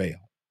going to prevail.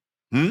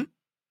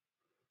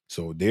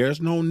 So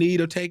there's no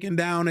need of taking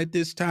down at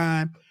this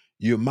time.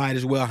 You might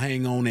as well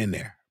hang on in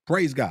there.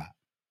 Praise God.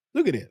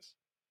 Look at this.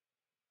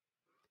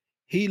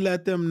 He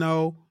let them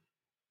know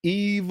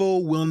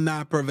evil will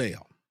not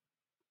prevail.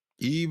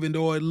 Even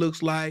though it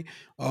looks like,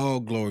 oh,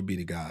 glory be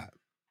to God.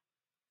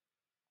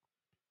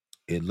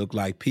 It looked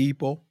like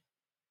people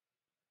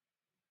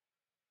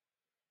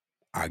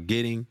are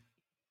getting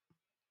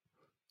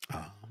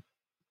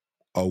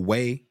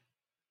away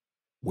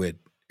with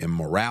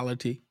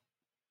immorality.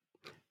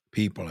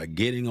 People are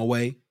getting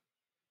away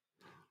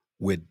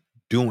with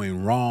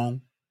doing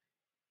wrong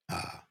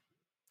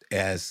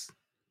as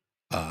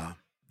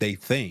they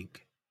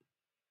think.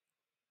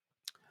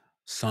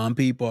 Some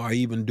people are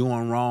even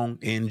doing wrong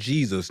in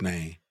Jesus'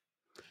 name,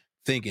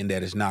 thinking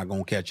that it's not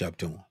going to catch up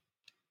to them.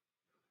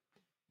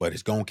 But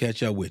it's going to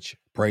catch up with you.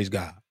 Praise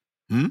God.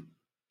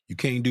 You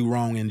can't do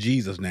wrong in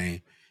Jesus'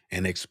 name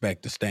and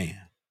expect to stand.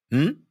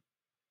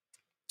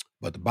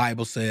 But the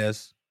Bible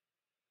says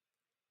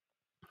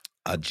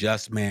A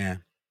just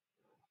man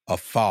a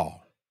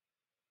fall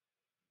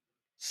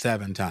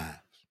 7 times.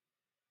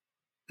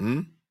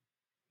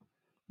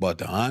 But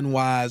the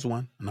unwise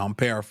one, and I'm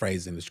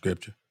paraphrasing the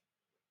scripture,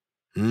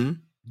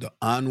 the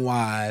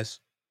unwise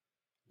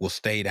will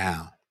stay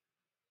down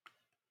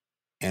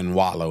and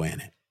wallow in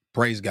it.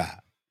 Praise God.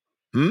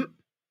 I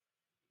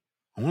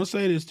want to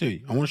say this to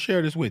you. I want to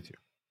share this with you.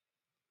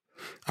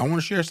 I want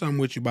to share something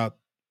with you about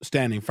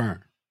standing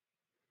firm.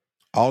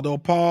 Although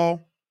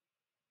Paul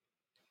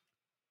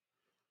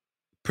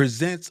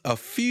presents a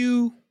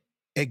few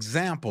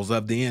examples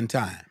of the end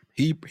time,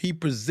 he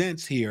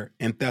presents here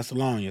in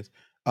Thessalonians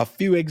a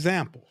few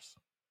examples.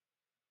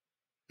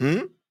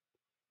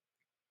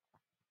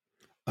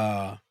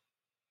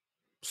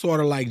 Sort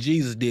of like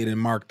Jesus did in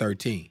Mark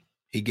 13.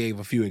 He gave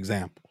a few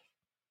examples.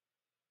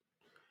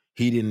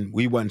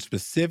 We wasn't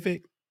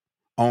specific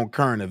on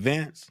current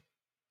events,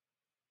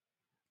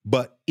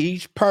 but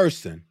each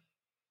person,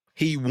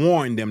 he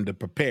warned them to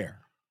prepare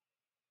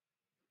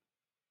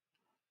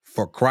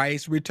for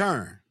Christ's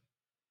return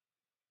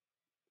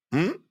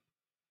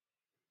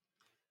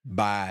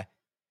by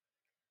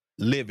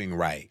living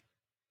right,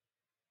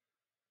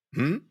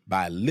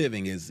 by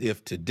living as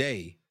if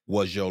today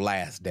was your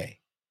last day.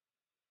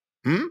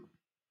 And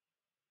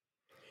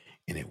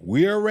if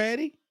we're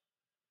ready,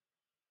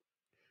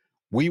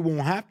 we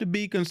won't have to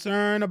be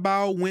concerned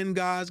about when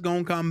God's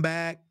going to come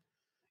back.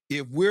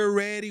 If we're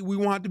ready, we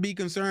won't have to be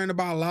concerned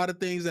about a lot of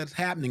things that's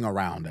happening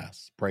around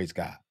us. Praise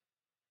God.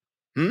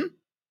 Because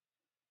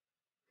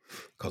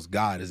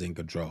God is in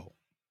control.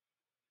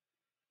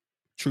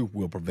 Truth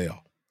will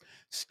prevail.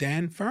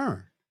 Stand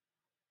firm.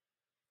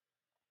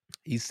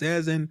 He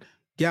says in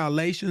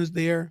Galatians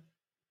there,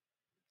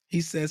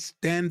 he says,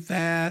 stand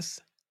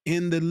fast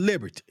in the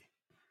liberty.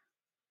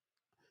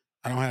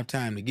 I don't have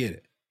time to get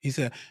it. He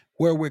said,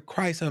 wherewith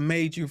Christ have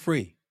made you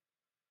free.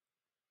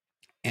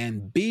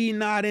 And be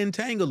not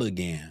entangled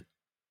again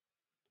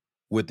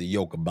with the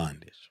yoke of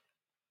bondage.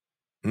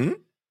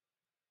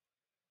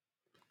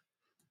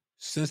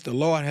 Since the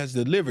Lord has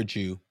delivered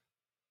you,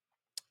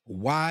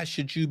 why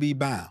should you be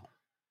bound?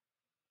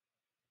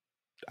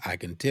 I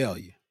can tell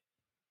you,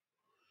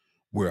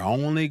 we're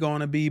only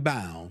going to be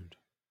bound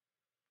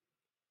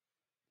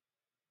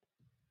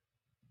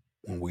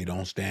when we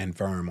don't stand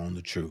firm on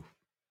the truth.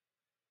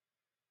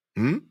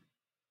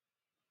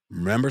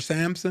 Remember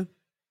Samson?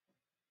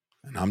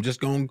 And I'm just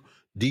going to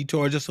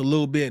detour just a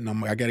little bit,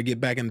 and I got to get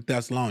back into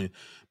Thessalonians,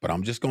 but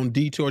I'm just going to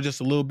detour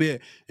just a little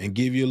bit and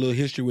give you a little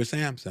history with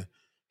Samson.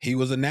 He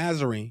was a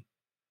Nazarene,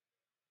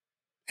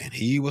 and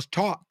he was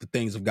taught the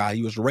things of God.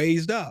 He was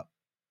raised up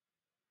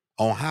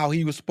on how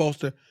he was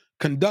supposed to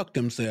conduct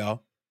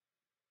himself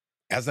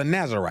as a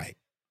Nazarite.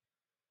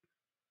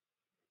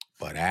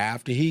 But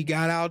after he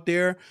got out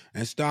there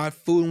and started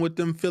fooling with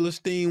them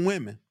Philistine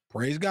women,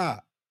 praise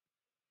God,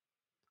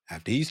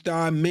 after he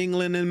started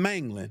mingling and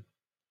mangling,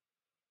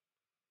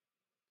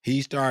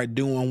 he started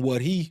doing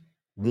what he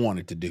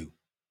wanted to do.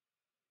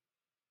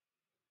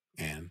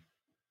 And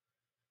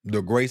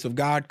the grace of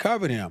God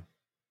covered him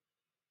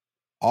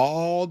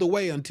all the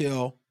way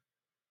until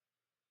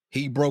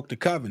he broke the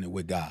covenant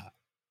with God.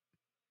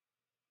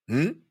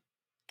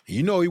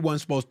 You know he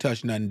wasn't supposed to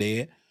touch nothing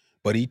dead,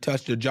 but he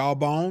touched a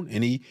jawbone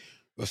and he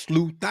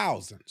slew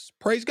thousands.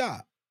 Praise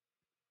God.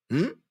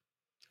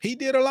 He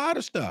did a lot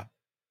of stuff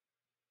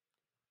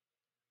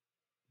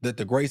that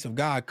the grace of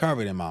God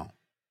covered him on.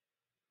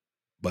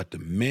 But the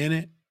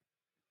minute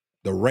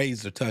the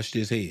razor touched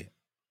his head,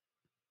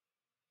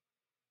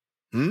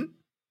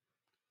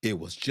 it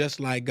was just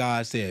like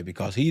God said,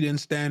 because he didn't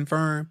stand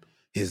firm,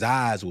 his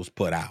eyes was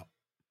put out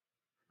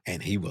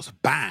and he was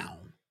bound.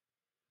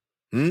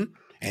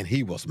 And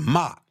he was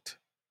mocked.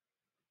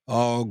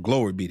 Oh,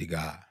 glory be to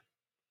God.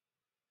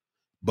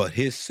 But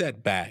his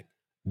setback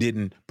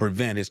didn't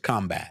prevent his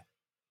comeback.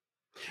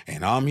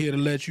 And I'm here to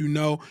let you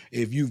know,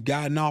 if you've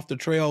gotten off the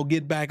trail,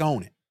 get back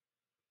on it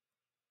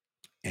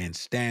and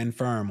stand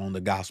firm on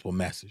the gospel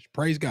message.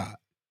 Praise God.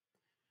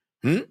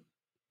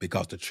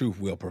 Because the truth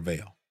will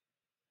prevail.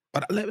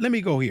 But let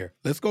me go here.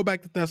 Let's go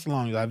back to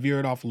Thessalonians. I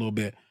veered off a little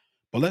bit,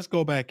 but let's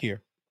go back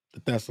here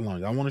to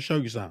Thessalonians. I want to show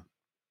you something.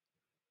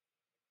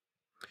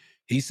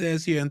 He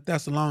says here in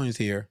Thessalonians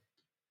here,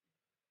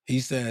 he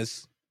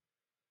says,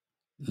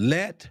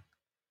 let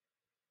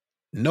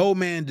no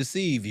man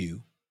deceive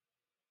you,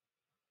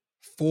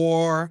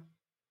 for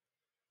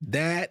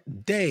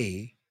that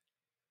day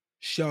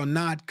shall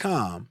not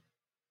come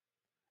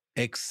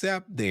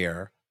except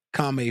there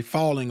come a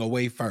falling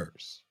away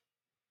first.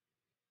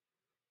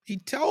 He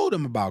told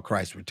him about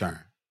Christ's return.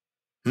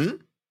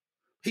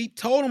 He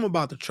told him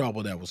about the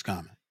trouble that was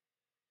coming.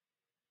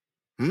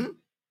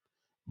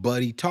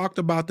 But he talked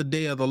about the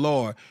day of the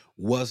Lord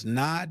was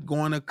not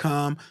going to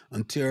come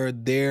until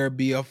there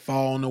be a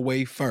falling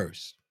away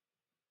first.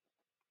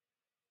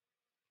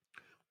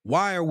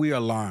 Why are we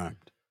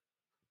alarmed?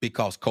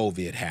 Because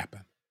COVID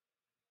happened.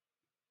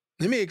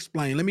 Let me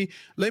explain.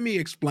 Let me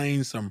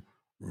explain some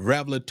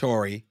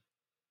revelatory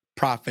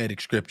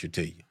prophetic scripture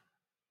to you.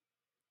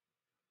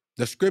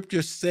 The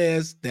scripture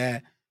says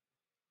that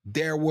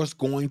there was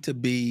going to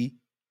be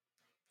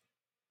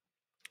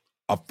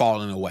a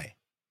falling away.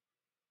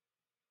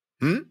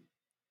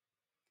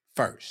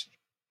 First,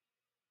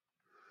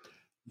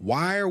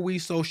 why are we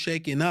so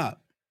shaken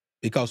up?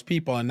 Because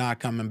people are not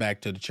coming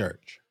back to the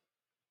church.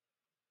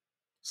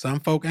 Some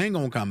folk ain't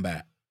gonna come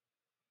back.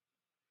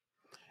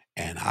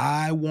 And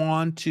I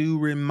want to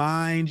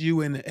remind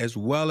you, and as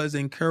well as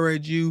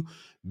encourage you,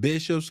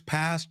 bishops,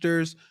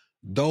 pastors,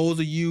 those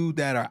of you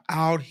that are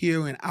out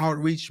here in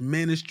outreach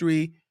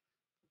ministry,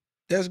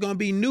 there's going to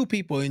be new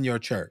people in your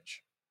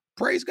church.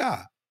 Praise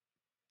God.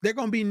 There are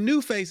going to be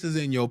new faces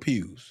in your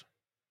pews.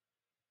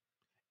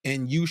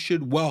 And you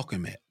should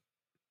welcome it.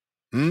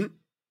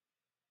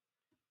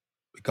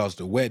 Because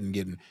the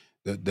wedding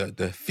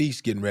the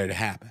feast getting ready to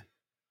happen.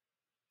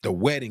 The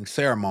wedding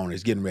ceremony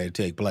is getting ready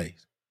to take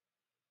place.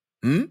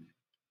 And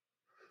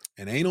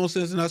ain't no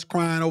sense in us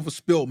crying over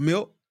spilt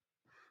milk.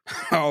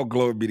 Oh,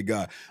 glory be to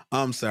God.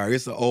 I'm sorry.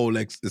 It's an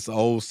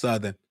old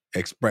Southern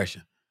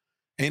expression.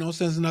 Ain't no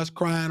sense in us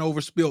crying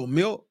over spilled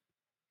milk.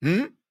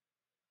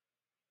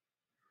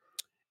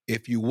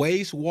 If you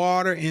waste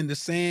water in the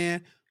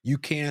sand, you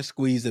can't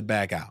squeeze it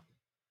back out.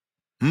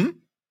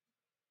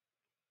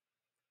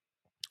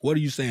 What are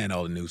you saying,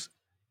 Elder News?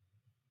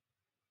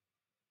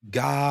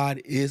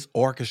 God is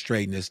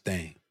orchestrating this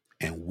thing,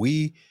 and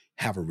we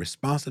have a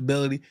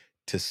responsibility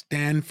to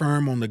stand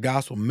firm on the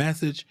gospel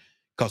message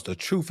because the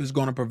truth is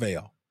going to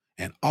prevail.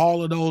 And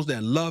all of those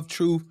that love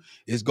truth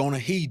is going to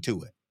heed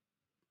to it.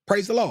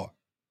 Praise the Lord.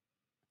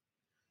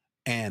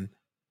 And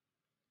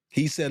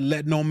he said,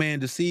 let no man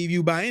deceive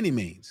you by any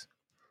means.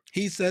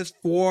 He says,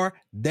 for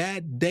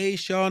that day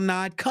shall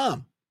not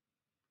come.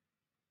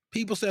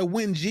 People say,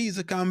 when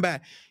Jesus come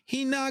back,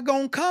 he not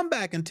going to come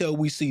back until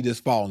we see this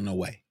falling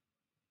away.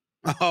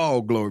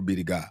 Oh, glory be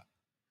to God.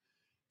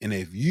 And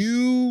if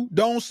you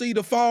don't see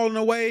the falling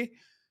away,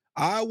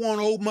 I want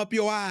to open up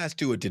your eyes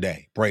to it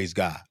today. Praise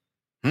God.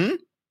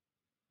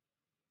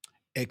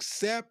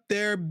 Except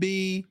there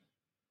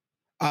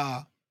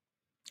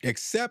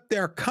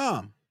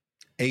come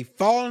a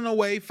falling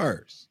away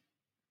first,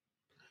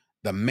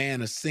 the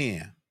man of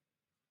sin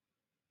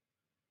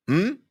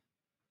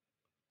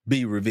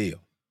be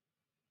revealed.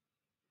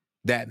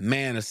 That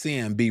man of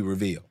sin be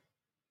revealed.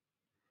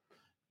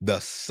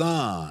 The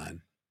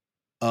son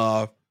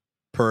of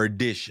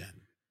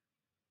perdition.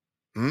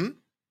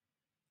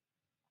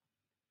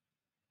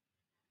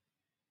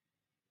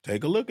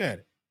 Take a look at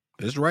it.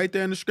 It's right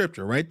there in the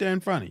scripture, right there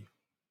in front of you.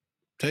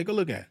 Take a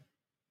look at it.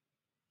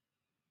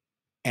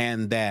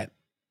 And that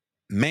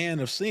man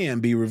of sin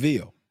be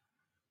revealed.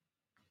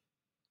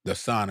 The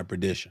son of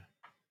perdition.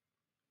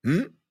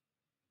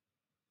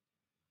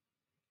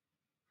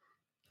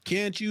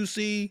 Can't you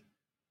see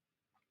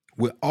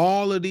with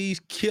all of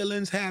these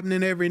killings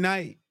happening every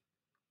night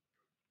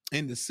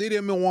in the city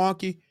of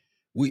Milwaukee?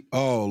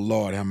 Oh,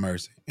 Lord have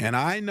mercy. And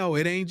I know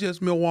it ain't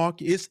just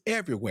Milwaukee, it's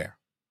everywhere.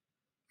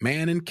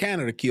 Man in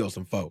Canada killed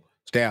some folk,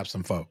 stabbed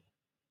some folk.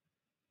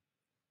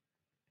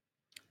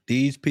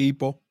 These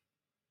people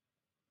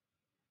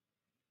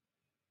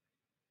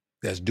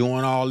that's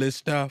doing all this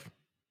stuff,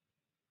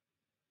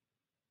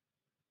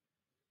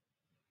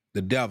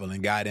 the devil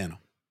ain't got in them.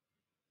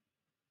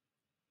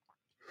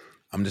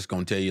 I'm just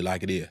going to tell you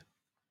like it is.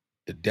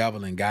 The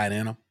devil ain't got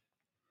in them.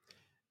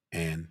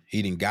 And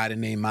he done got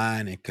in their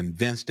mind and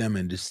convinced them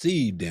and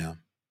deceived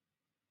them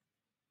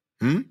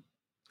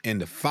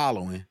into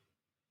following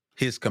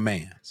his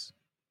commands.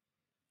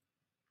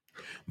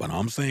 But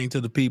I'm saying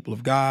to the people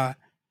of God,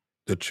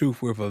 the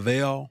truth will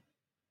prevail,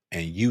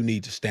 and you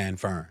need to stand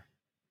firm.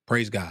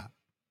 Praise God.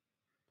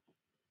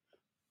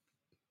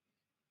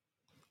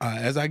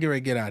 As I get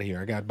ready to get out of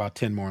here, I got about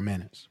 10 more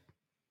minutes.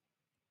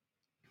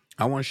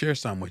 I want to share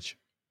something with you.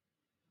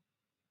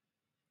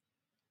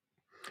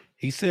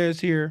 He says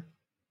here,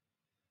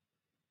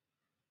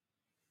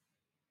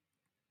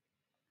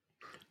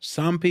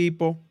 some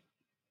people,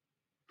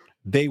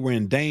 they were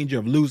in danger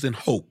of losing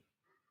hope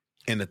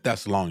in the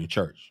Thessalonian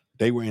church.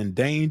 They were in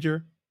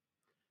danger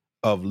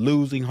of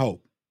losing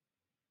hope.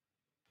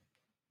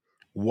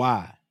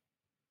 Why?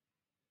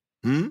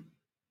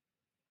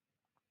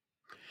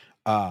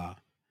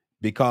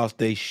 Because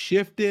they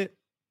shifted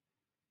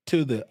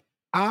to the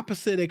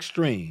opposite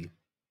extreme.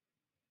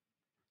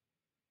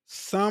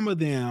 Some of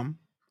them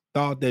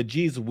thought that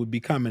Jesus would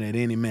be coming at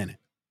any minute.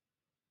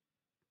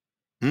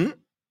 And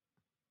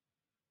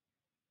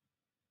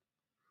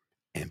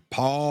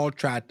Paul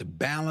tried to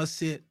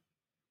balance it,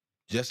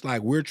 just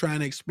like we're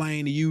trying to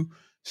explain to you.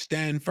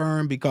 Stand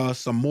firm because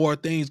some more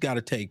things got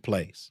to take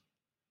place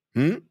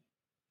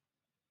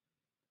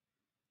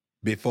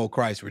before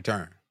Christ's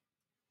return.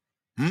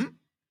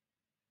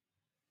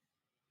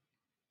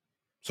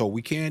 So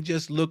we can't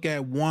just look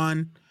at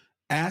one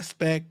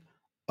aspect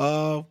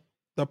of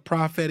the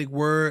prophetic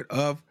word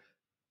of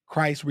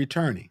Christ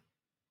returning.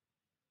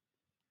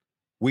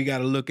 We got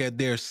to look at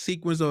their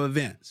sequence of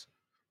events,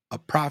 a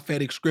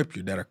prophetic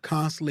scripture that are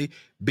constantly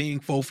being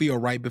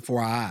fulfilled right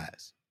before our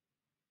eyes.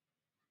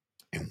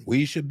 And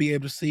we should be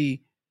able to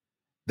see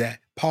that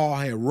Paul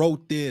had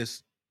wrote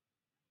this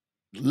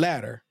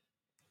letter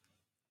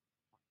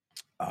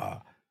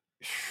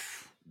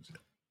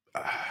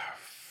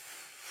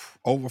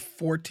over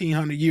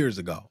 1,400 years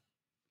ago.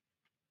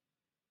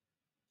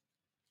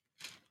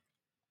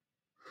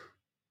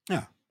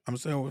 Yeah, I'm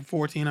saying over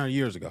 1,400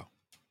 years ago.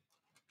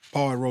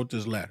 Paul wrote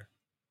this letter.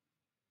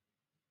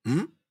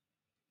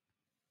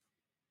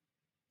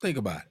 Think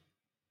about it.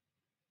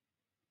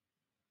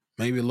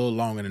 Maybe a little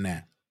longer than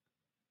that.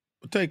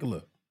 But take a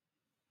look.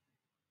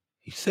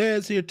 He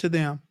says here to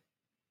them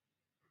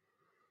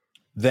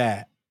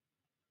that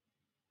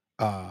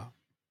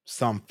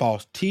some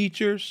false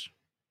teachers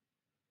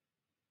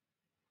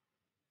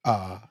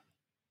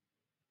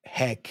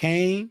had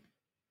came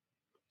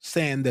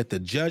saying that the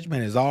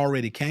judgment has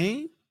already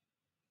came.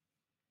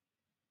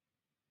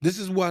 This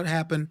is what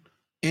happened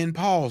in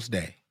Paul's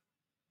day.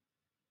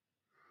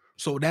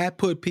 So that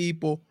put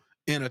people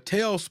in a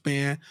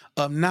tailspin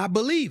of not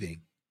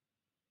believing.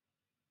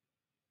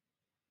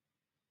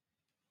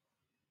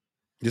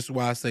 This is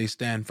why I say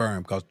stand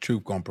firm, because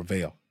truth gonna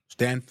prevail.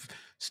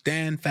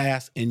 Stand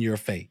fast in your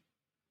faith.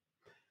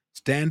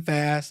 Stand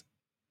fast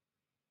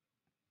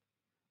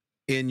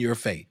in your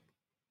faith.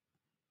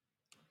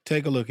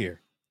 Take a look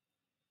here.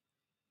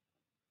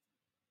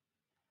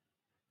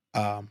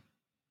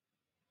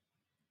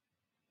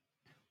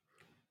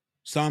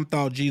 Some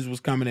thought Jesus was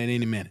coming at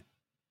any minute.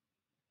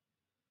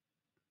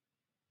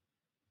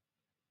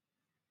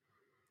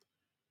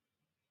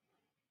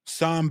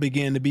 Some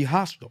began to be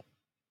hostile.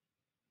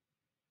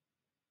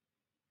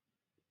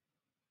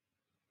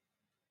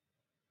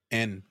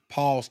 In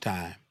Paul's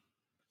time,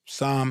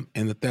 some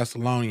in the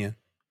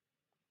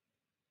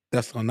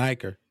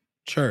Thessalonica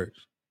church,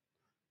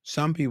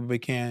 some people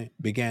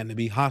began to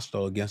be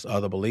hostile against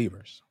other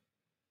believers.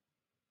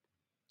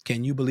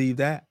 Can you believe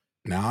that?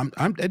 Now,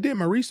 I did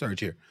my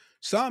research here.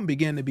 Some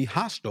began to be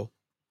hostile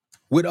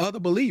with other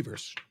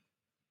believers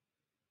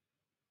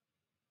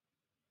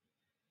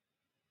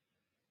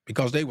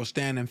because they were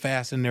standing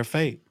fast in their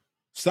faith.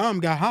 Some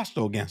got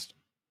hostile against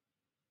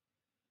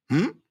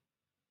them.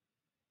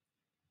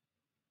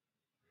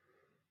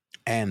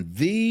 And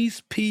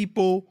these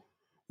people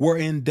were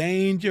in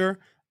danger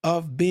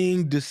of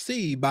being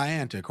deceived by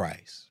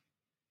Antichrist.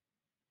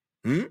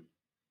 And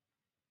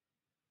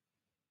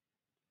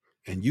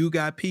you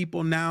got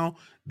people now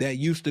that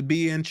used to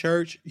be in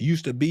church,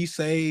 used to be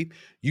saved,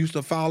 used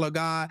to follow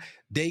God.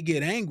 They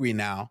get angry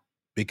now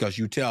because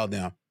you tell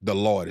them the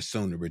Lord is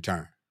soon to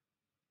return.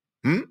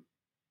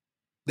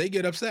 They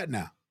get upset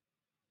now.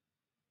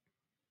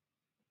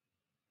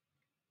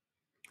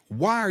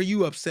 Why are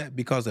you upset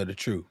because of the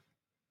truth?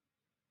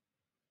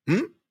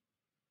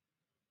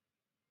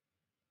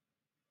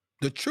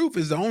 The truth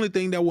is the only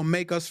thing that will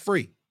make us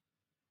free.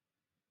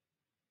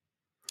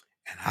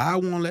 And I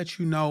want to let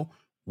you know,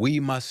 we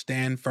must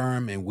stand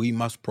firm and we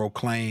must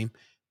proclaim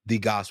the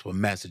gospel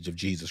message of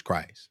Jesus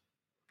Christ.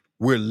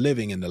 We're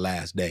living in the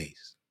last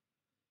days.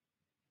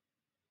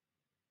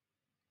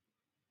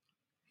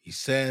 He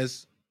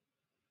says,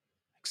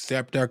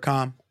 except there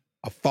come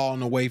a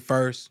falling away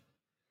first,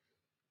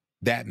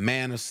 that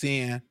man of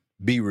sin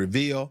be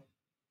revealed,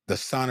 the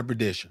son of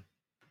perdition.